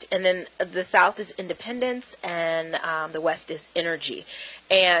the east. And then the south is independence, and the west is energy.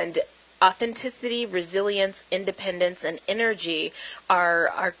 And authenticity, resilience, independence, and energy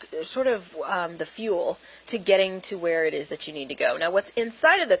are sort of the fuel to getting to where it is that you need to go. Now, what's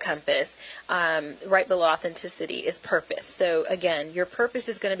inside of the compass, right below authenticity, is purpose. So again, your purpose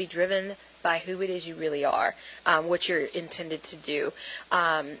is going to be driven by who it is you really are, what you're intended to do.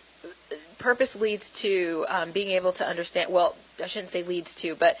 Purpose leads to being able to understand, well, I shouldn't say leads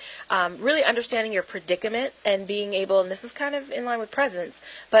to, but really understanding your predicament and being able, and this is kind of in line with presence,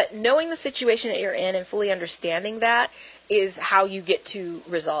 but knowing the situation that you're in and fully understanding that is how you get to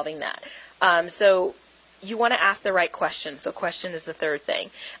resolving that. So you want to ask the right question. So question is the third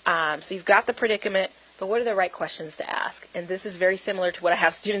thing. So you've got the predicament, but what are the right questions to ask? And this is very similar to what I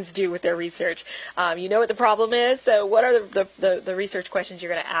have students do with their research. You know what the problem is, so what are the research questions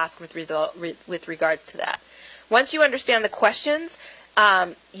you're going to ask with regards to that? Once you understand the questions,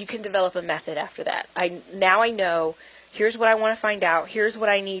 you can develop a method after that. Now I know, here's what I want to find out, here's what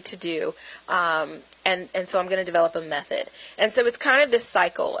I need to do, and so I'm going to develop a method. And so it's kind of this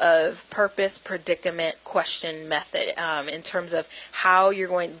cycle of purpose, predicament, question, method, in terms of how you're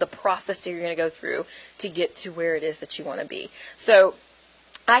going, the process that you're going to go through to get to where it is that you want to be. So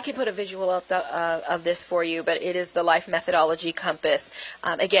I can put a visual up of this for you, but it is the life methodology compass.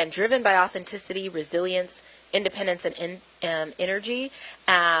 Again, driven by authenticity, resilience, independence, and energy,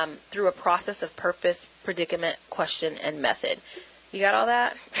 through a process of purpose, predicament, question, and method. You got all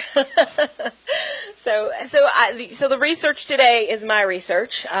that? So the research today is my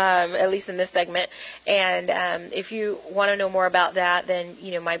research, at least in this segment. And if you want to know more about that, then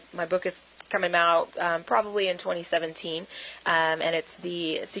my book is coming out probably in 2017, and it's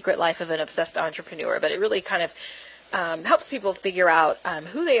The Secret Life of an Obsessed Entrepreneur. But it really kind of helps people figure out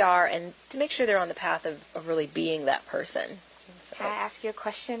who they are and to make sure they're on the path of really being that person. Can I ask you a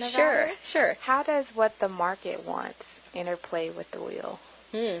question about it? Sure. How does what the market wants interplay with the wheel?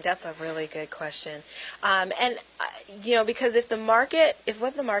 That's a really good question. Because if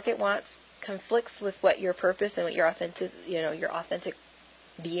what the market wants conflicts with what your purpose and what your authentic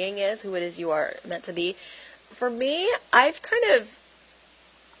being is, who it is you are meant to be, for me, I've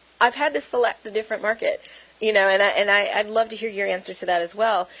had to select a different market, and I'd love to hear your answer to that as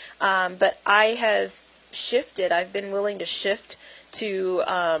well. But I have shifted. I've been willing to shift to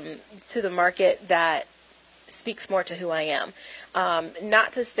the market that speaks more to who I am.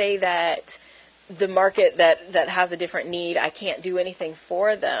 Not to say that the market that has a different need, I can't do anything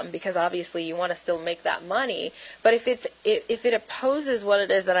for them, because obviously you want to still make that money. But if it opposes what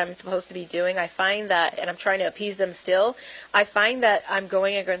it is that I'm supposed to be doing, I find that, and I'm trying to appease them still, I find that I'm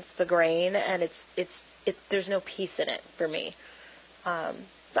going against the grain, and there's no peace in it for me.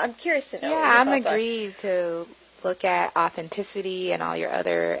 So I'm curious to know. Yeah, I'm agreed to look at authenticity and all your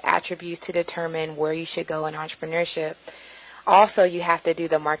other attributes to determine where you should go in entrepreneurship. Also, you have to do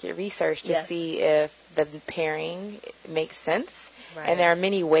the market research to see if the pairing makes sense. Right. And there are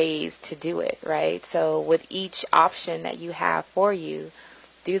many ways to do it, right? So with each option that you have for you,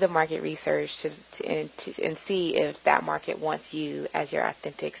 do the market research and see if that market wants you as your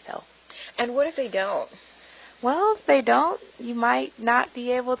authentic self. And what if they don't? Well, if they don't, you might not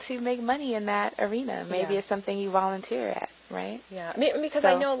be able to make money in that arena. Maybe it's something you volunteer at, right? Yeah, I mean, because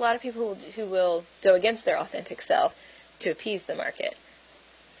I know a lot of people who will go against their authentic self to appease the market.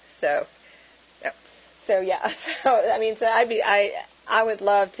 So I mean, I would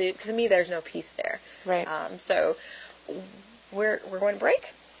love to, because to me there's no peace there. Right. So we're going to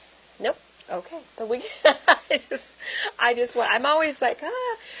break? Nope. Okay. So we I'm always like,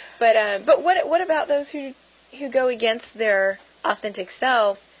 but what about those who go against their authentic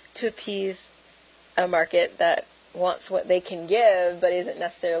self to appease a market that wants what they can give but isn't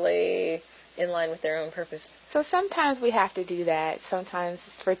necessarily in line with their own purpose? So sometimes we have to do that. Sometimes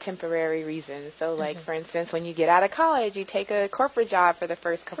it's for temporary reasons. So, like, for instance, when you get out of college, you take a corporate job for the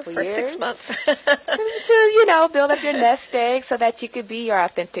first couple years. For 6 months. to, build up your nest egg so that you could be your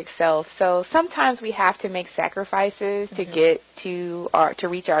authentic self. So sometimes we have to make sacrifices to get to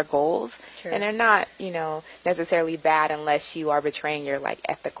reach our goals. True. And they're not, necessarily bad unless you are betraying your,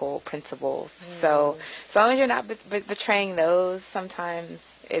 ethical principles. So as long as you're not betraying those, sometimes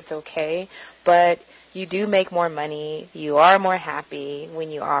it's okay. But you do make more money. You are more happy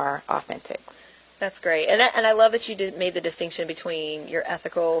when you are authentic. That's great, and I love that you made the distinction between your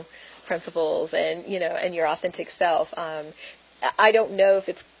ethical principles and and your authentic self. I don't know if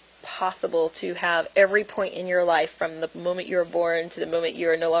it's possible to have every point in your life, from the moment you were born to the moment you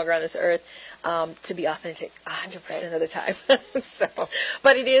are no longer on this earth, to be authentic 100% of the time.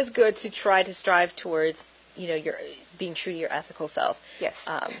 But it is good to try to strive towards your being true to your ethical self. Yes.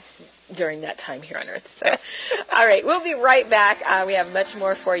 During that time here on Earth. So, all right, we'll be right back. We have much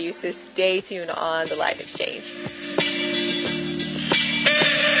more for you, so stay tuned on the Live Exchange.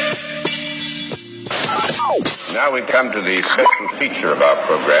 Now we come to the special feature of our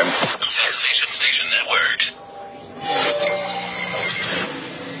program, Sensation Station Network.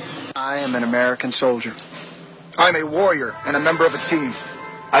 I am an American soldier. I'm a warrior and a member of a team.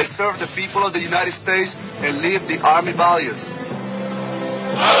 I serve the people of the United States and live the Army values.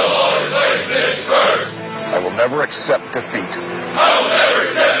 I will always place this first. I will never accept defeat. I will never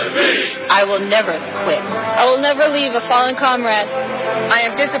accept defeat. I will never quit. I will never leave a fallen comrade. I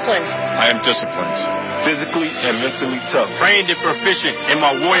am disciplined. I am disciplined. Physically and mentally tough. Trained and proficient in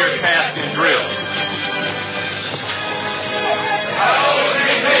my warrior tasks and drills. I always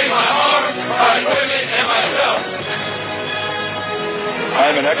maintain my arms, my equipment, and myself. I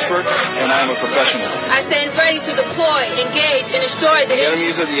am an expert, and I am a professional. I stand ready to deploy, engage, and destroy the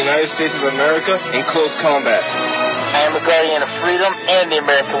enemies of the United States of America in close combat. I am a guardian of freedom and the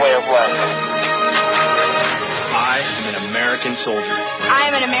American way of life. I am an American soldier.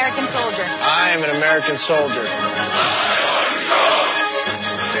 I am an American soldier. I am an American soldier.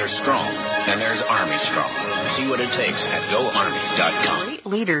 There's strong, and there's Army strong. See what it takes at GoArmy.com. Great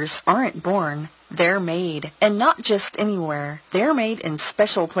leaders aren't born. They're made, and not just anywhere. They're made in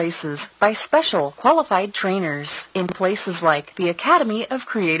special places by special qualified trainers in places like the Academy of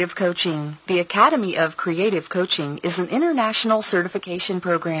Creative Coaching. The Academy of Creative Coaching is an international certification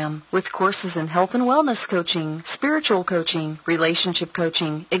program with courses in health and wellness coaching, spiritual coaching, relationship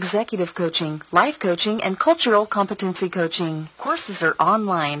coaching, executive coaching, life coaching, and cultural competency coaching. Courses are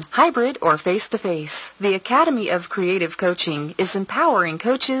online, hybrid, or face-to-face. The Academy of Creative Coaching is empowering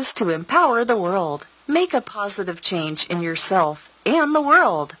coaches to empower the world. Make a positive change in yourself and the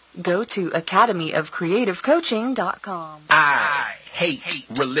world. Go to academyofcreativecoaching.com. I hate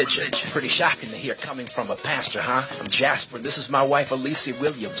religion. Pretty shocking to hear coming from a pastor, huh? I'm Jasper. This is my wife, Alicia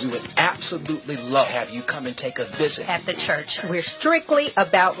Williams. We would absolutely love to have you come and take a visit. At the church, we're strictly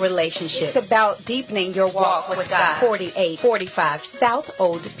about relationships. It's about deepening your walk with God. 4845 South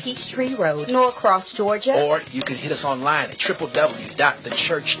Old Peachtree Road, Norcross, Georgia. Or you can hit us online at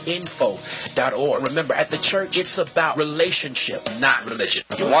www.thechurchinfo.org. Remember, at the church, it's about relationship, not religion.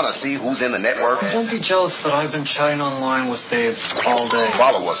 You want to see who's in the network? Don't be jealous that I've been chatting online with babes all day.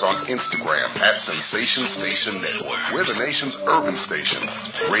 Follow us on Instagram at Sensation Station Network. We're the nation's urban station.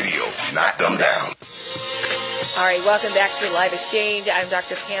 Radio, not dumb down. All right, welcome back to the Live Exchange. I'm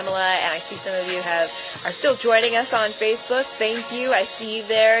Dr. Pamela, and I see some of you are still joining us on Facebook. Thank you. I see you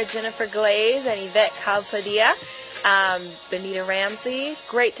there, Jennifer Glaze and Yvette Calzadia. Benita Ramsey,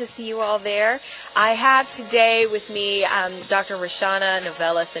 great to see you all there. I have today with me Dr. Roshawnna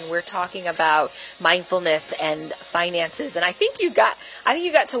Novellus, and we're talking about mindfulness and finances. And I think you got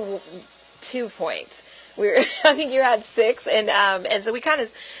to 2 points. I think you had 6, and so we kind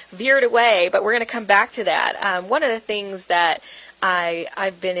of veered away, but we're going to come back to that. One of the things that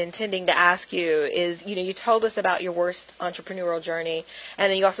I've been intending to ask you is, you told us about your worst entrepreneurial journey,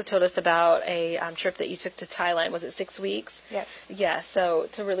 and then you also told us about a trip that you took to Thailand. Was it 6 weeks? Yes. Yeah, so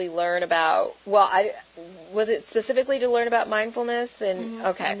to really learn about, was it specifically to learn about mindfulness and,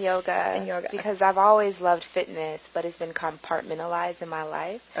 okay. And yoga. Because I've always loved fitness, but it's been compartmentalized in my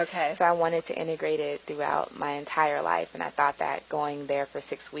life. Okay. So I wanted to integrate it throughout my entire life, and I thought that going there for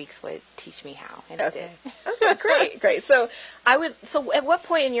 6 weeks would teach me how, and it did. Okay, great. So at what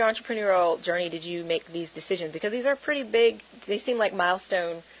point in your entrepreneurial journey did you make these decisions? Because these are pretty big, they seem like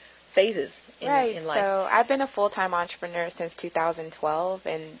milestone phases in life. So I've been a full-time entrepreneur since 2012,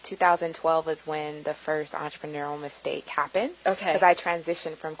 and 2012 was when the first entrepreneurial mistake happened. Okay. Because I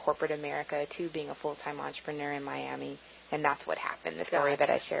transitioned from corporate America to being a full-time entrepreneur in Miami, and that's what happened, the story that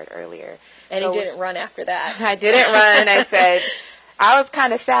I shared earlier. And you didn't run after that. I didn't run. I said, I was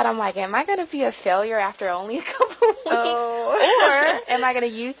kind of sad. I'm like, am I going to be a failure after only a couple of weeks? Or am I going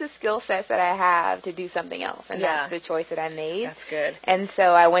to use the skill sets that I have to do something else? And that's the choice that I made. That's good. And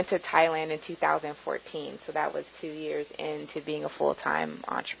so I went to Thailand in 2014. So that was 2 years into being a full-time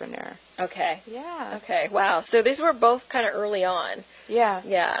entrepreneur. Okay. Yeah. Okay. Wow. So these were both kind of early on. Yeah.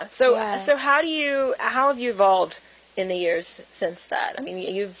 Yeah. So how have you evolved in the years since that? I mean,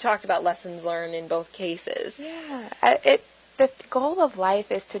 you've talked about lessons learned in both cases. Yeah. The goal of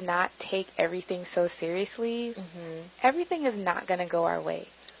life is to not take everything so seriously. Everything is not going to go our way.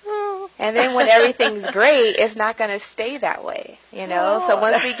 And then when everything's great, it's not going to stay that way, So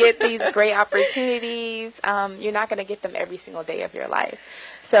once we get these great opportunities, you're not going to get them every single day of your life.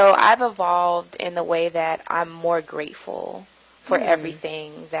 So I've evolved in the way that I'm more grateful for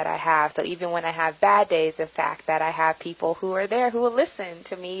everything that I have. So even when I have bad days, the fact that I have people who are there who will listen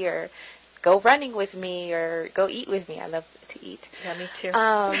to me or go running with me or go eat with me. I love to eat. Yeah, me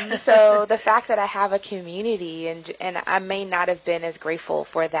too. So the fact that I have a community, and I may not have been as grateful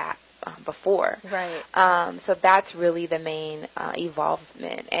for that before. Right. So that's really the main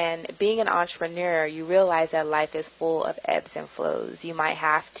evolvement. And being an entrepreneur, you realize that life is full of ebbs and flows. You might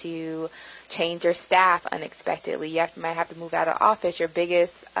have to change your staff unexpectedly. You might have to move out of office. Your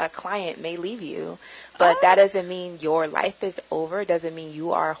biggest client may leave you. But that doesn't mean your life is over. It doesn't mean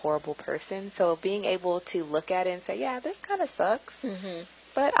you are a horrible person. So being able to look at it and say, yeah, this kind of sucks,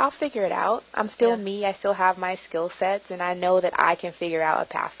 but I'll figure it out. I'm still me. I still have my skill sets, and I know that I can figure out a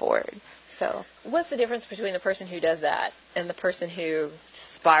path forward. So what's the difference between the person who does that and the person who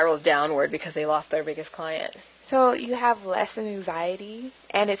spirals downward because they lost their biggest client? So you have less anxiety,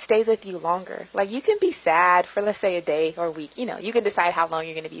 and it stays with you longer. Like, you can be sad for, let's say, a day or a week. You can decide how long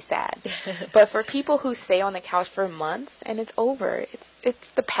you're going to be sad. But for people who stay on the couch for months and it's over,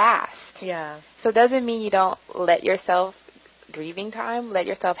 it's the past. Yeah. So it doesn't mean you don't let yourself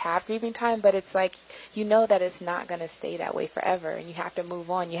have grieving time, but it's like, that it's not going to stay that way forever, and you have to move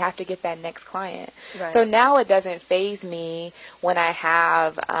on. You have to get that next client. Right. So now it doesn't faze me when I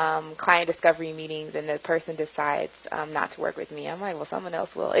have client discovery meetings and the person decides not to work with me. I'm like, well, someone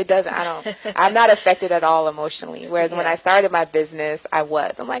else will. It doesn't, I'm not affected at all emotionally. Whereas when I started my business, I'm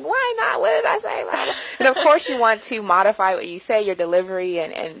like, why not? What did I say? And of course you want to modify what you say, your delivery,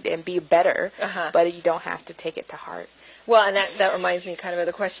 and be better, but you don't have to take it to heart. Well, and that reminds me kind of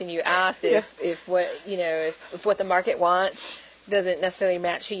the question you asked, if what the market wants doesn't necessarily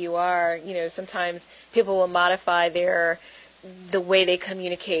match who you are. Sometimes people will modify the way they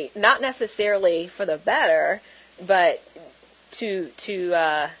communicate, not necessarily for the better, but to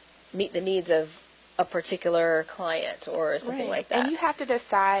meet the needs of a particular client or something like that. And you have to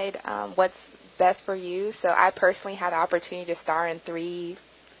decide what's best for you. So I personally had the opportunity to star in 3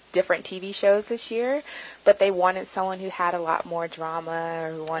 different TV shows this year, but they wanted someone who had a lot more drama,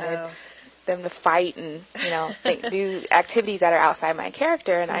 or who wanted them to fight and do activities that are outside my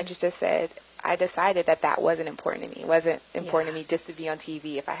character. And I just said, I decided that wasn't important to me. It wasn't important to me just to be on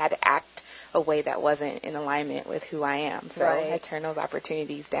TV if I had to act a way that wasn't in alignment with who I am. So I turned those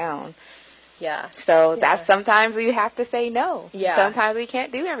opportunities down. Yeah. So that's sometimes we have to say no. Yeah. Sometimes we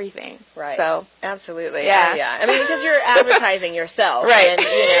can't do everything. Right. So absolutely. Yeah. Yeah. I mean, because you're advertising yourself. Right.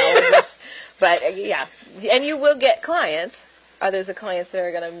 And, but yeah, and you will get clients. Others of clients that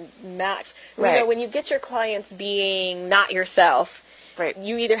are going to match. Right. When you get your clients being not yourself, right,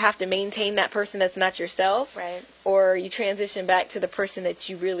 you either have to maintain that person that's not yourself, right, or you transition back to the person that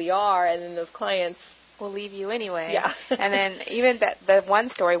you really are, and then those clients will leave you anyway. Yeah. And then even the one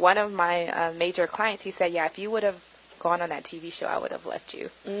story, one of my major clients, he said, yeah, if you would have gone on that TV show, I would have left you.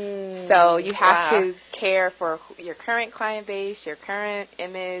 So you have to care for your current client base, your current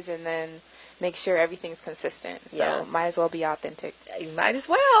image, and then make sure everything's consistent. So might as well be authentic. You might as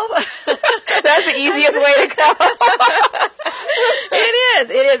well. That's the easiest way to go.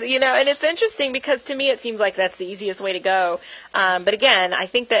 is, you know, and it's interesting because to me it seems like that's the easiest way to go. But again, I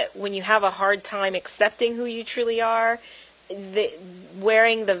think that when you have a hard time accepting who you truly are,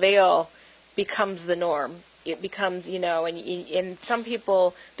 wearing the veil becomes the norm. It becomes, you know, and some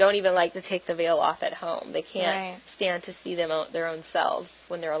people don't even like to take the veil off at home. They can't stand to see their own selves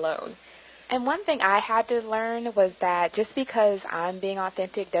when they're alone. And one thing I had to learn was that just because I'm being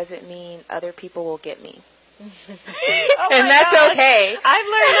authentic doesn't mean other people will get me. And that's okay. I've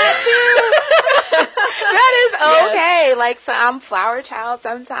learned that too. That is okay. Like, so I'm flower child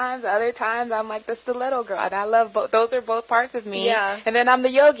sometimes. Other times I'm like the stiletto girl. And I love both. Those are both parts of me. Yeah. And then I'm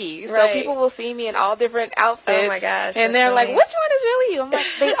the yogi. So people will see me in all different outfits. Oh my gosh. And they're like, which one is really you? I'm like,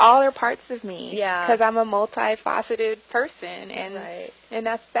 they all are parts of me. Yeah. Because I'm a multifaceted person. And and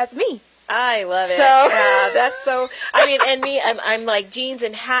that's me. I love it. So. Yeah, that's so. I mean, and me, I'm like jeans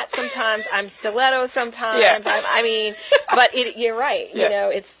and hats sometimes. I'm stiletto sometimes. Yeah. I mean, but you're right. Yeah.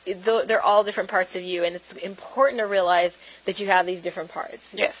 You know, they're all different parts of you, and it's important to realize that you have these different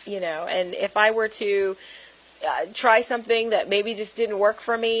parts. Yes. You know, and if I were to try something that maybe just didn't work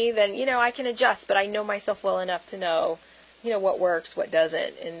for me, then you know I can adjust. But I know myself well enough to know, you know, what works, what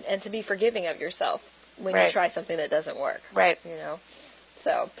doesn't, and to be forgiving of yourself when you try something that doesn't work. Right. You know.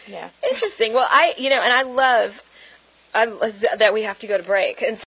 So, yeah. Interesting. Well, and I love that we have to go to break. And